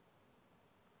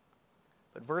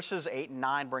 But verses 8 and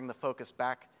 9 bring the focus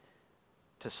back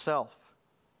to self.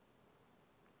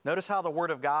 Notice how the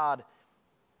Word of God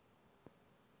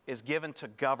is given to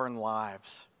govern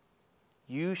lives.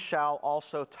 You shall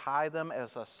also tie them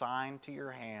as a sign to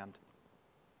your hand.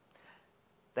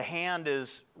 The hand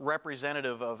is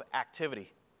representative of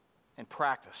activity and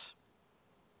practice.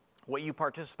 What you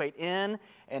participate in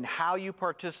and how you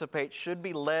participate should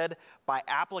be led by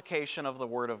application of the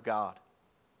Word of God.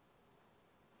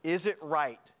 Is it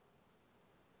right?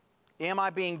 Am I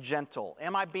being gentle?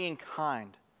 Am I being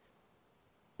kind?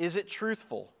 Is it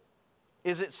truthful?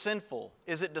 Is it sinful?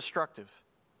 Is it destructive?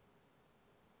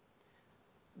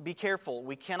 Be careful.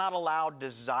 We cannot allow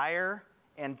desire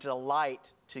and delight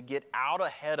to get out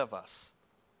ahead of us.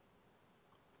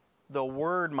 The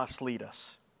Word must lead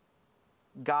us.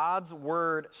 God's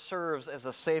Word serves as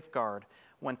a safeguard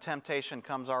when temptation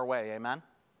comes our way. Amen?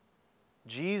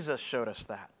 Jesus showed us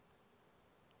that.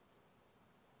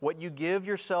 What you give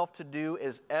yourself to do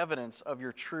is evidence of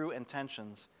your true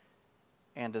intentions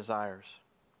and desires.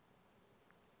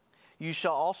 You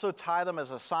shall also tie them as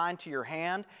a sign to your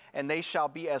hand, and they shall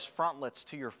be as frontlets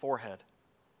to your forehead.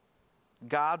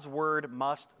 God's Word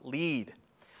must lead.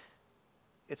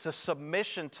 It's a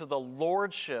submission to the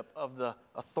lordship of the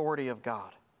authority of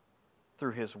God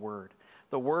through His Word.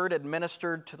 The Word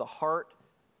administered to the heart,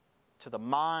 to the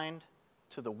mind,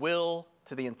 to the will,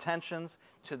 to the intentions,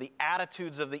 to the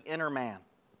attitudes of the inner man.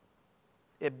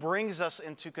 It brings us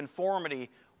into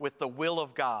conformity with the will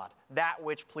of God, that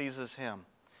which pleases Him.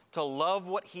 To love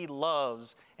what He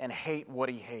loves and hate what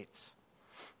He hates.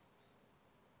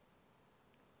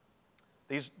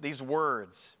 These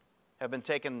words have been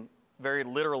taken very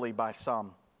literally by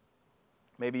some.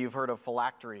 Maybe you've heard of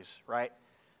phylacteries, right?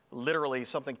 Literally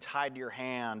something tied to your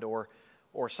hand or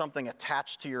something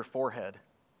attached to your forehead.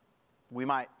 We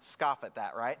might scoff at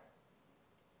that, right?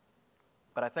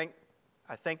 But I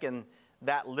think in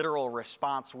that literal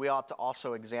response, we ought to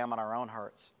also examine our own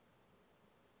hearts.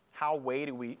 how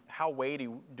weighty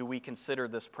do we consider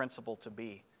this principle to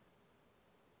be?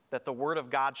 That the Word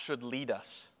of God should lead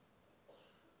us.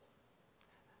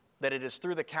 That it is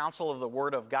through the counsel of the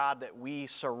Word of God that we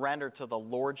surrender to the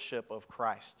Lordship of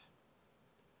Christ.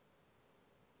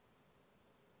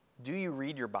 Do you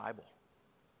read your Bible?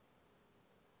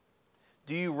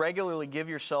 Do you regularly give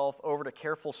yourself over to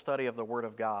careful study of the Word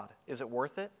of God? Is it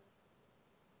worth it?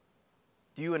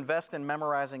 Do you invest in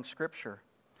memorizing Scripture?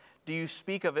 Do you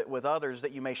speak of it with others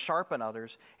that you may sharpen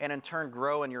others and in turn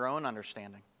grow in your own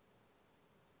understanding?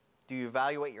 Do you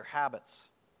evaluate your habits,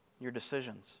 your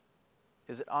decisions?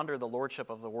 Is it under the lordship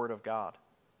of the Word of God?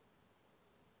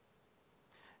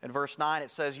 In verse 9 it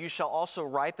says, "You shall also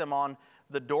write them on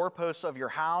the doorposts of your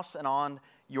house and on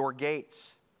your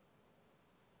gates."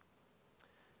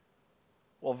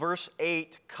 Well, verse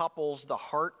 8 couples the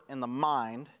heart and the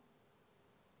mind,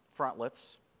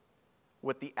 frontlets,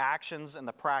 with the actions and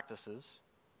the practices,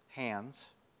 hands,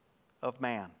 of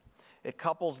man. It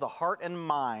couples the heart and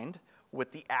mind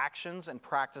with the actions and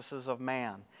practices of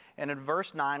man. And in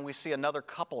verse 9, we see another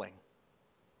coupling.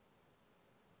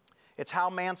 It's how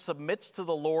man submits to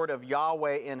the Lord of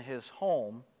Yahweh in his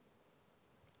home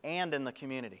and in the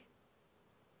community.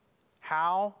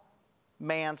 How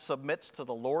man submits to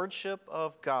the lordship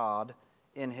of God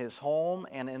in his home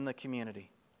and in the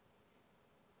community.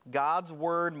 God's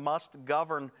word must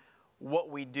govern what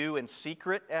we do in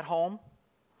secret at home,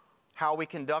 how we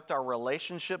conduct our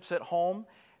relationships at home,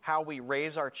 how we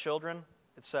raise our children,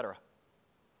 etc.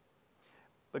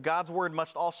 But God's word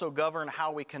must also govern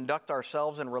how we conduct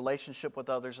ourselves in relationship with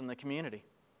others in the community,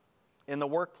 in the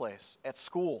workplace, at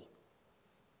school,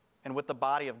 and with the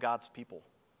body of God's people.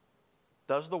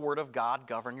 Does the Word of God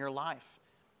govern your life?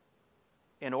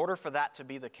 In order for that to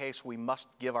be the case, we must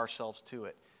give ourselves to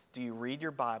it. Do you read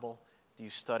your Bible? Do you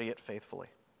study it faithfully?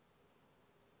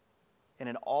 And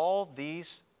in all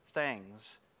these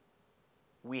things,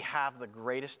 we have the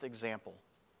greatest example.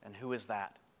 And who is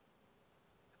that?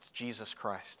 It's Jesus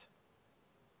Christ.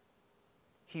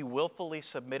 He willfully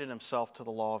submitted himself to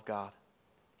the law of God.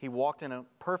 He walked in a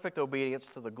perfect obedience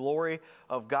to the glory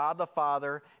of God the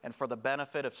Father and for the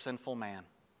benefit of sinful man.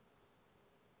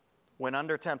 When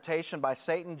under temptation by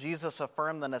Satan, Jesus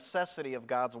affirmed the necessity of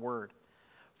God's word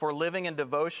for living in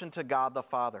devotion to God the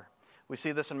Father. We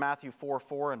see this in Matthew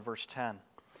 4:4 and verse 10.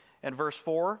 In verse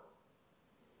 4,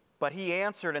 "But he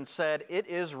answered and said, 'It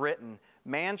is written,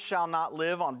 man shall not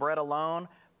live on bread alone,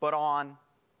 but on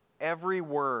every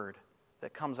word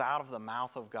that comes out of the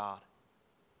mouth of God.'"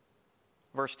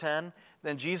 Verse 10,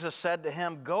 "Then Jesus said to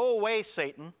him, 'Go away,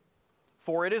 Satan,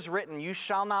 for it is written, you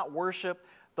shall not worship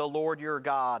the Lord your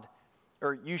God,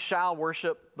 or you shall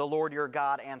worship the Lord your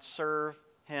God and serve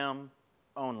him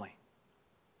only.'"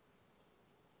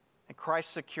 And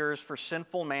Christ secures for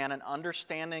sinful man an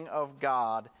understanding of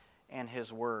God and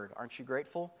his word. Aren't you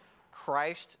grateful?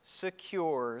 Christ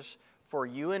secures for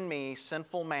you and me,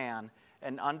 sinful man,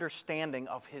 an understanding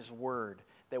of his word,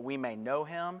 that we may know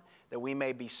him, that we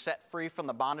may be set free from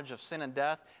the bondage of sin and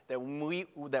death, that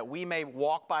we may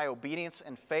walk by obedience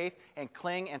and faith and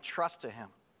cling and trust to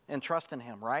him, and trust in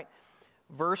him, right?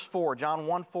 Verse 4, John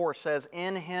 1:4 says,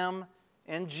 "In him,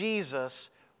 in Jesus,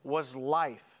 was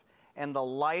life, and the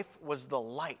life was the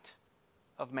light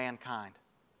of mankind."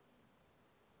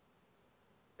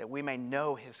 That we may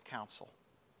know his counsel,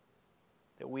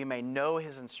 that we may know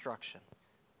his instruction,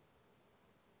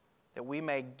 that we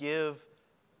may give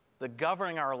the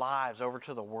governing our lives over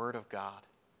to the Word of God.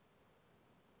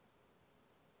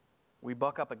 We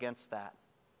buck up against that.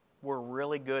 We're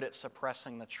really good at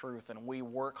suppressing the truth, and we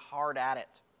work hard at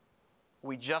it.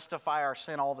 We justify our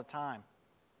sin all the time.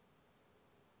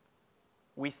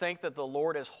 We think that the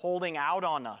Lord is holding out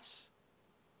on us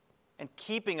and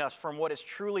keeping us from what is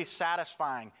truly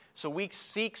satisfying. So we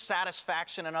seek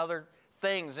satisfaction in other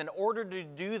things. In order to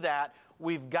do that,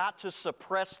 we've got to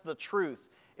suppress the truth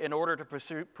in order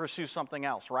to pursue something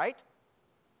else, right?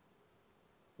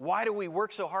 Why do we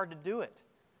work so hard to do it?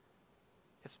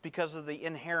 It's because of the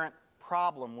inherent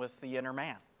problem with the inner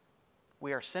man.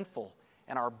 We are sinful,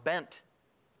 and our bent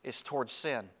is towards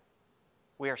sin.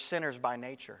 We are sinners by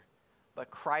nature.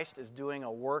 But Christ is doing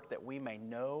a work that we may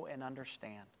know and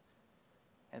understand.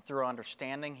 And through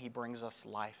understanding, he brings us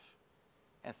life.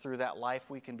 And through that life,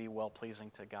 we can be well-pleasing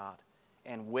to God.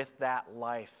 And with that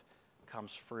life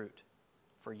comes fruit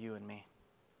for you and me.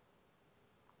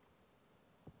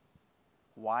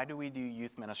 Why do we do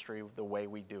youth ministry the way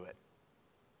we do it?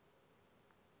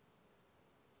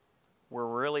 We're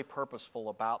really purposeful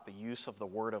about the use of the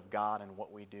Word of God in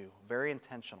what we do. Very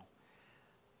intentional.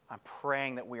 I'm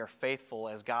praying that we are faithful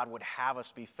as God would have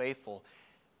us be faithful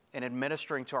in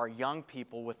administering to our young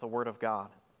people with the Word of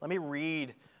God. Let me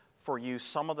read for you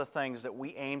some of the things that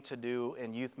we aim to do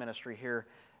in youth ministry here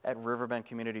at Riverbend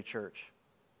Community Church.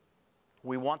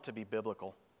 We want to be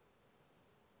biblical.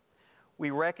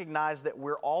 We recognize that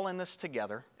we're all in this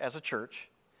together as a church.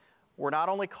 We're not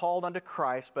only called unto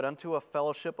Christ, but unto a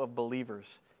fellowship of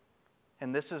believers.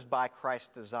 And this is by Christ's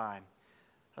design.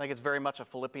 I think it's very much a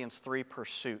Philippians 3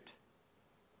 pursuit,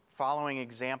 following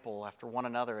example after one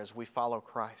another as we follow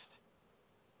Christ.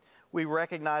 We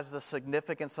recognize the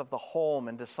significance of the home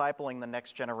in discipling the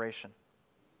next generation.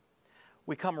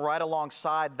 We come right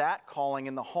alongside that calling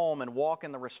in the home and walk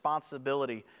in the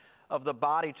responsibility of the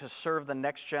body to serve the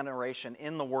next generation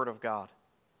in the Word of God.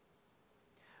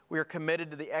 We are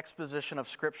committed to the exposition of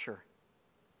Scripture.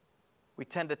 We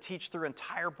tend to teach through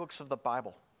entire books of the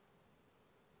Bible.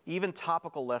 Even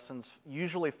topical lessons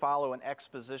usually follow an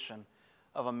exposition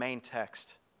of a main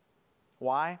text.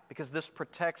 Why? Because this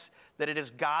protects that it is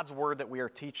God's Word that we are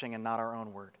teaching and not our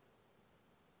own word.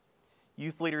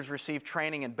 Youth leaders receive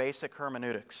training in basic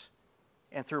hermeneutics,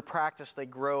 and through practice they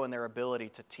grow in their ability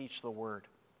to teach the Word.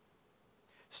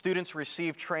 Students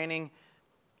receive training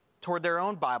toward their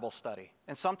own Bible study,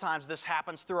 and sometimes this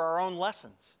happens through our own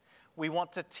lessons. We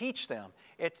want to teach them.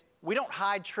 We don't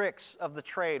hide tricks of the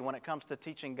trade when it comes to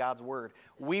teaching God's Word.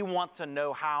 We want them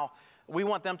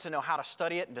to know how to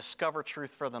study it and discover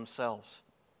truth for themselves.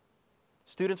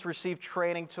 Students receive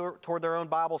training toward their own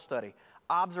Bible study,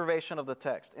 observation of the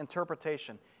text,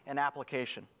 interpretation, and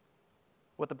application,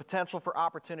 with the potential for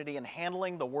opportunity in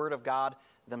handling the Word of God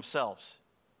themselves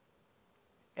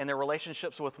and their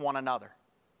relationships with one another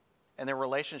and their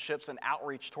relationships and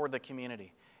outreach toward the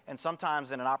community, and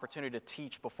sometimes in an opportunity to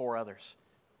teach before others,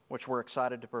 which we're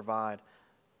excited to provide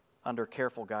under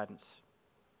careful guidance.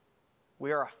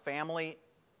 We are a family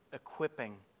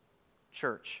equipping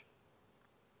church.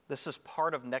 This is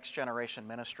part of next generation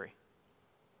ministry.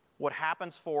 What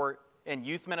happens in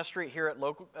youth ministry here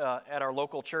at our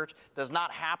local church does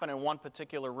not happen in one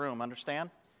particular room, understand?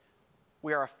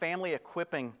 We are a family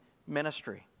equipping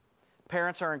ministry.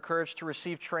 Parents are encouraged to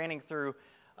receive training through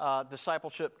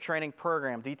discipleship training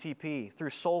program, DTP, through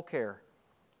soul care,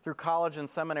 through college and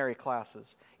seminary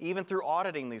classes, even through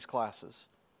auditing these classes,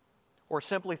 or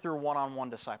simply through one-on-one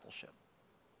discipleship.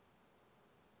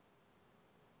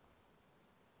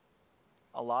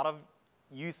 A lot of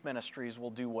youth ministries will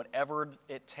do whatever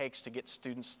it takes to get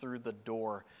students through the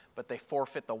door, but they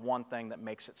forfeit the one thing that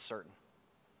makes it certain.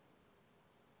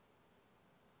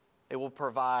 It will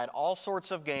provide all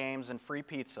sorts of games and free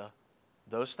pizza.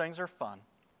 Those things are fun.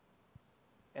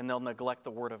 And they'll neglect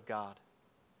the Word of God,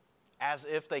 as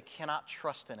if they cannot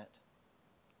trust in it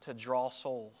to draw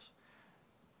souls.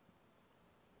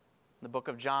 In the book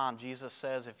of John, Jesus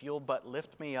says, if you'll but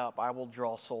lift me up, I will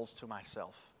draw souls to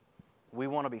myself. We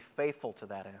want to be faithful to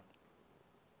that end.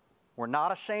 We're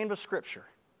not ashamed of Scripture.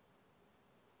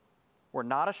 We're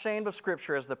not ashamed of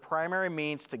Scripture as the primary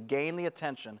means to gain the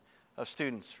attention of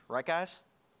students. Right, guys?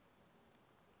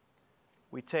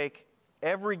 We take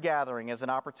every gathering as an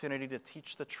opportunity to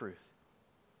teach the truth.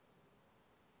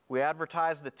 We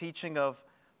advertise the teaching of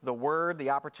the Word,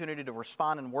 the opportunity to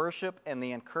respond in worship, and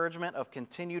the encouragement of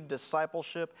continued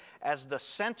discipleship as the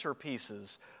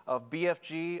centerpieces of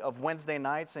BFG, of Wednesday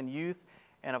nights and youth,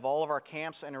 and of all of our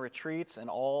camps and retreats and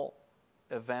all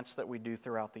events that we do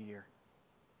throughout the year.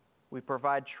 We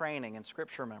provide training in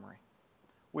Scripture memory.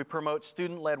 We promote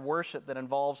student-led worship that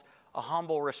involves a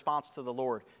humble response to the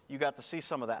Lord. You got to see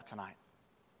some of that tonight.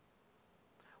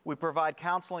 We provide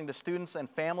counseling to students and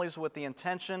families with the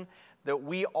intention that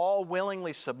we all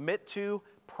willingly submit to,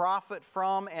 profit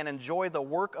from, and enjoy the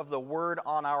work of the Word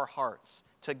on our hearts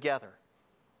together.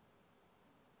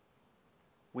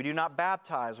 We do not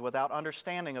baptize without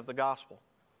understanding of the gospel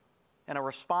and a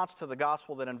response to the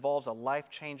gospel that involves a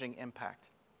life-changing impact,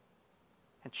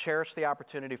 and cherish the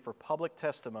opportunity for public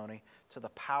testimony to the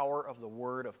power of the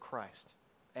Word of Christ.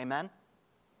 Amen?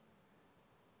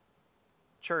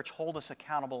 Church, hold us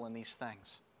accountable in these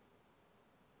things.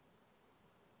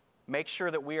 Make sure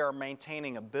that we are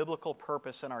maintaining a biblical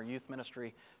purpose in our youth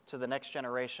ministry to the next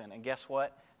generation. And guess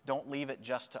what? Don't leave it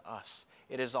just to us.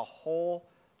 It is a whole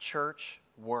church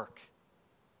work.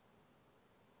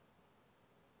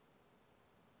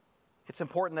 It's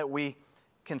important that we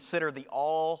consider the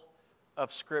all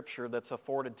of Scripture that's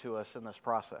afforded to us in this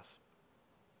process.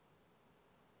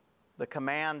 The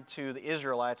command to the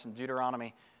Israelites in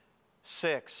Deuteronomy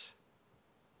 6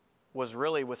 was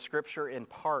really with Scripture in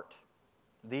part,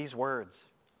 these words.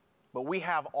 But we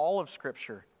have all of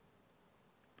Scripture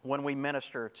when we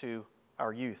minister to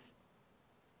our youth.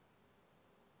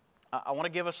 I want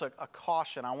to give us a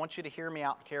caution. I want you to hear me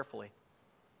out carefully.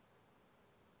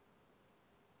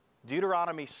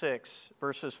 Deuteronomy 6,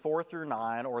 verses 4 through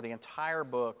 9, or the entire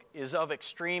book, is of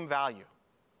extreme value,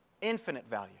 infinite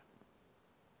value.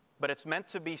 But it's meant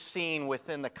to be seen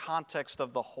within the context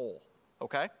of the whole,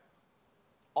 okay?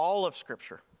 All of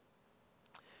Scripture.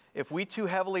 If we too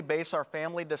heavily base our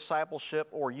family discipleship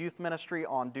or youth ministry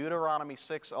on Deuteronomy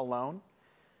 6 alone,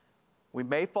 we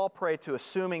may fall prey to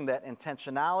assuming that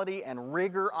intentionality and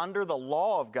rigor under the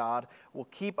law of God will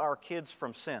keep our kids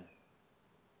from sin.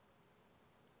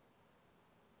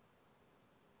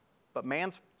 But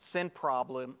man's sin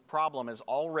problem is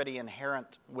already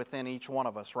inherent within each one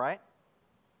of us, right?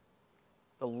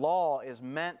 The law is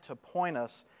meant to point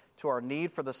us to our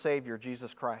need for the Savior,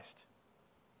 Jesus Christ.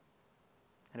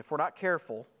 And if we're not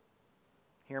careful,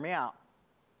 hear me out.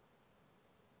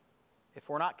 If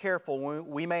we're not careful,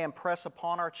 we may impress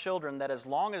upon our children that as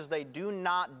long as they do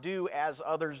not do as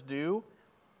others do,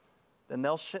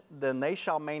 then they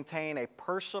shall maintain a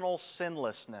personal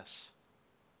sinlessness.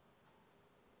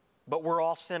 But we're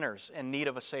all sinners in need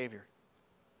of a Savior.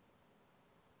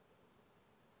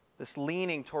 This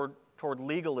leaning toward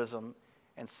legalism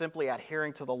and simply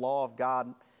adhering to the law of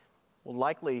God will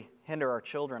likely hinder our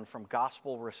children from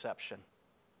gospel reception.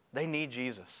 They need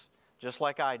Jesus, just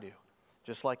like I do,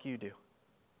 just like you do.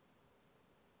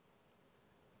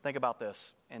 Think about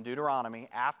this. In Deuteronomy,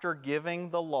 after giving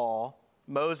the law,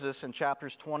 Moses, in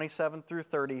chapters 27 through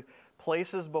 30,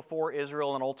 places before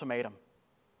Israel an ultimatum.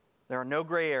 There are no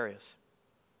gray areas.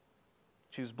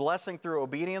 Choose blessing through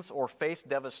obedience or face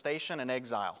devastation and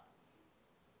exile.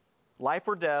 Life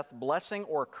or death, blessing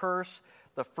or curse,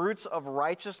 the fruits of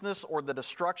righteousness or the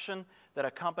destruction that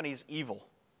accompanies evil.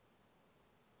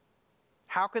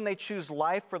 How can they choose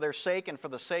life for their sake and for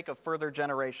the sake of further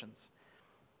generations?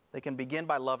 They can begin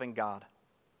by loving God,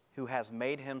 who has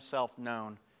made himself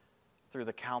known through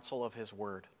the counsel of his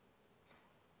word.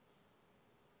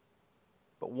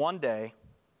 But one day,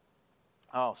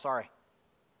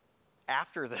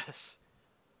 after this,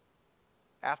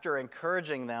 after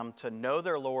encouraging them to know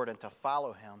their Lord and to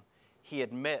follow him, he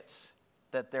admits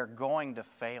that they're going to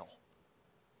fail.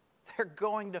 They're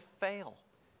going to fail.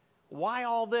 Why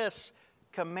all this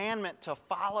commandment to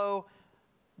follow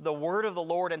the word of the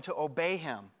Lord and to obey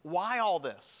him? Why all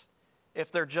this if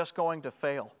they're just going to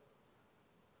fail?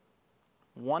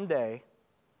 One day,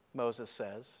 Moses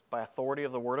says, by authority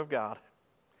of the word of God,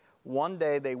 one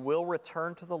day they will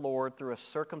return to the Lord through a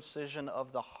circumcision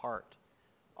of the heart,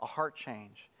 a heart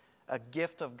change, a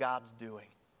gift of God's doing.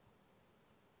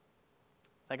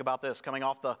 Think about this. Coming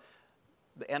off the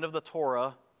end of the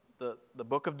Torah, the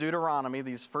book of Deuteronomy,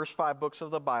 these first 5 books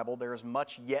of the Bible, there is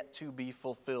much yet to be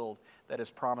fulfilled that is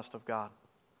promised of God.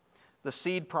 The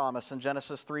seed promise in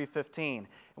Genesis 3:15, and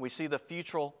we see the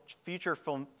future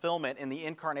fulfillment in the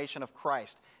incarnation of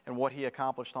Christ and what he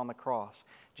accomplished on the cross.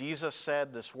 Jesus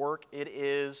said, "This work, it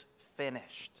is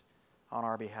finished," on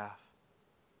our behalf.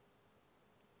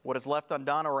 What is left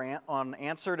undone or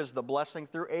unanswered is the blessing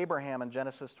through Abraham in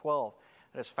Genesis 12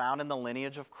 that is found in the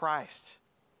lineage of Christ.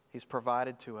 He's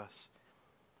provided to us.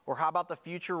 Or how about the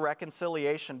future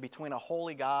reconciliation between a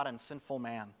holy God and sinful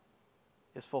man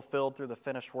is fulfilled through the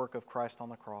finished work of Christ on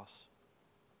the cross?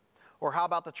 Or how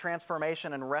about the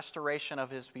transformation and restoration of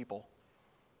his people?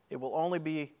 It will only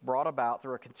be brought about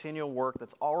through a continual work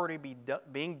that's already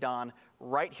being done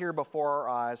right here before our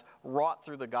eyes, wrought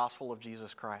through the gospel of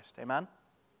Jesus Christ. Amen?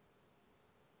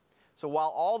 So while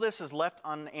all this is left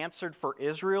unanswered for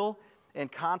Israel, in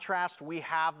contrast, we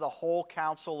have the whole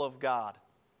counsel of God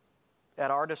at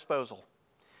our disposal.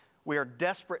 We are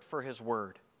desperate for his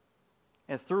word.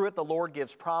 And through it, the Lord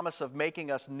gives promise of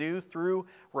making us new through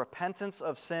repentance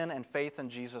of sin and faith in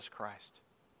Jesus Christ.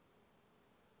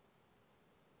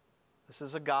 This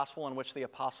is a gospel in which the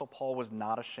Apostle Paul was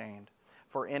not ashamed,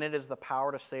 for in it is the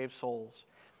power to save souls.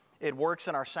 It works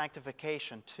in our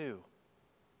sanctification too,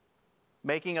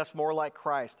 making us more like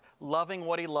Christ, loving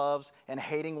what he loves and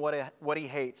hating what he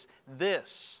hates.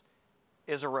 This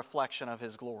is a reflection of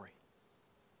his glory.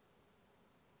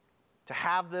 To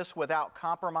have this without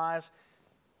compromise,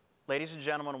 ladies and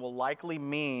gentlemen, will likely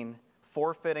mean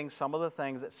forfeiting some of the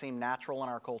things that seem natural in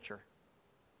our culture.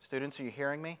 Students, are you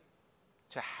hearing me?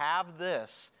 To have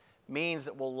this means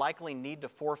that we'll likely need to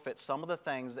forfeit some of the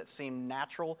things that seem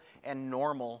natural and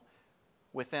normal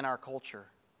within our culture.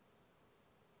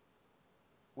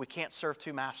 We can't serve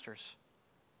two masters.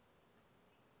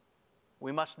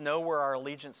 We must know where our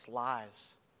allegiance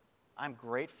lies. I'm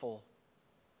grateful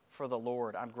for the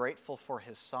Lord. I'm grateful for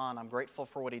his Son. I'm grateful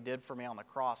for what he did for me on the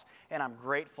cross. And I'm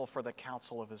grateful for the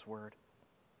counsel of his word.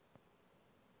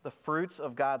 The fruits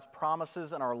of God's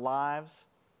promises in our lives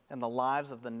and the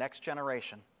lives of the next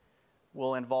generation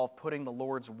will involve putting the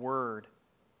Lord's word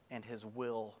and His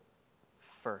will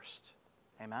first.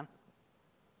 Amen?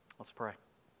 Let's pray.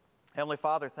 Heavenly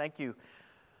Father, thank you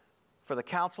for the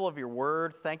counsel of your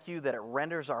word. Thank you that it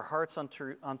renders our hearts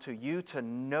unto you to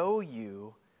know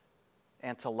you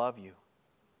and to love you.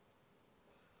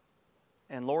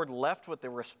 And Lord, left with the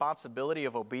responsibility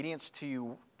of obedience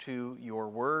to your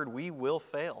word, we will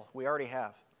fail. We already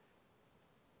have.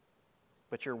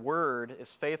 But your word is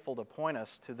faithful to point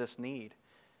us to this need.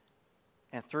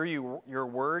 And through your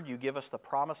word, you give us the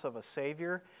promise of a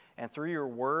Savior. And through your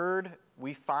word,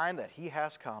 we find that He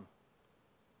has come.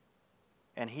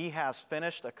 And He has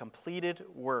finished a completed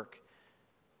work.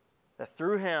 That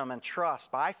through Him and trust,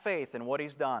 by faith in what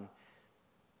He's done,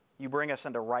 you bring us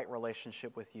into right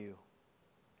relationship with you.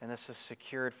 And this is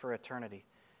secured for eternity.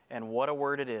 And what a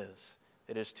word it is.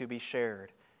 It is to be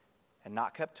shared and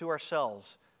not kept to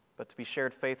ourselves, but to be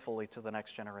shared faithfully to the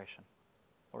next generation.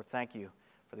 Lord, thank you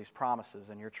for these promises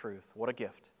and your truth. What a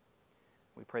gift.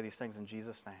 We pray these things in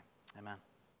Jesus' name. Amen.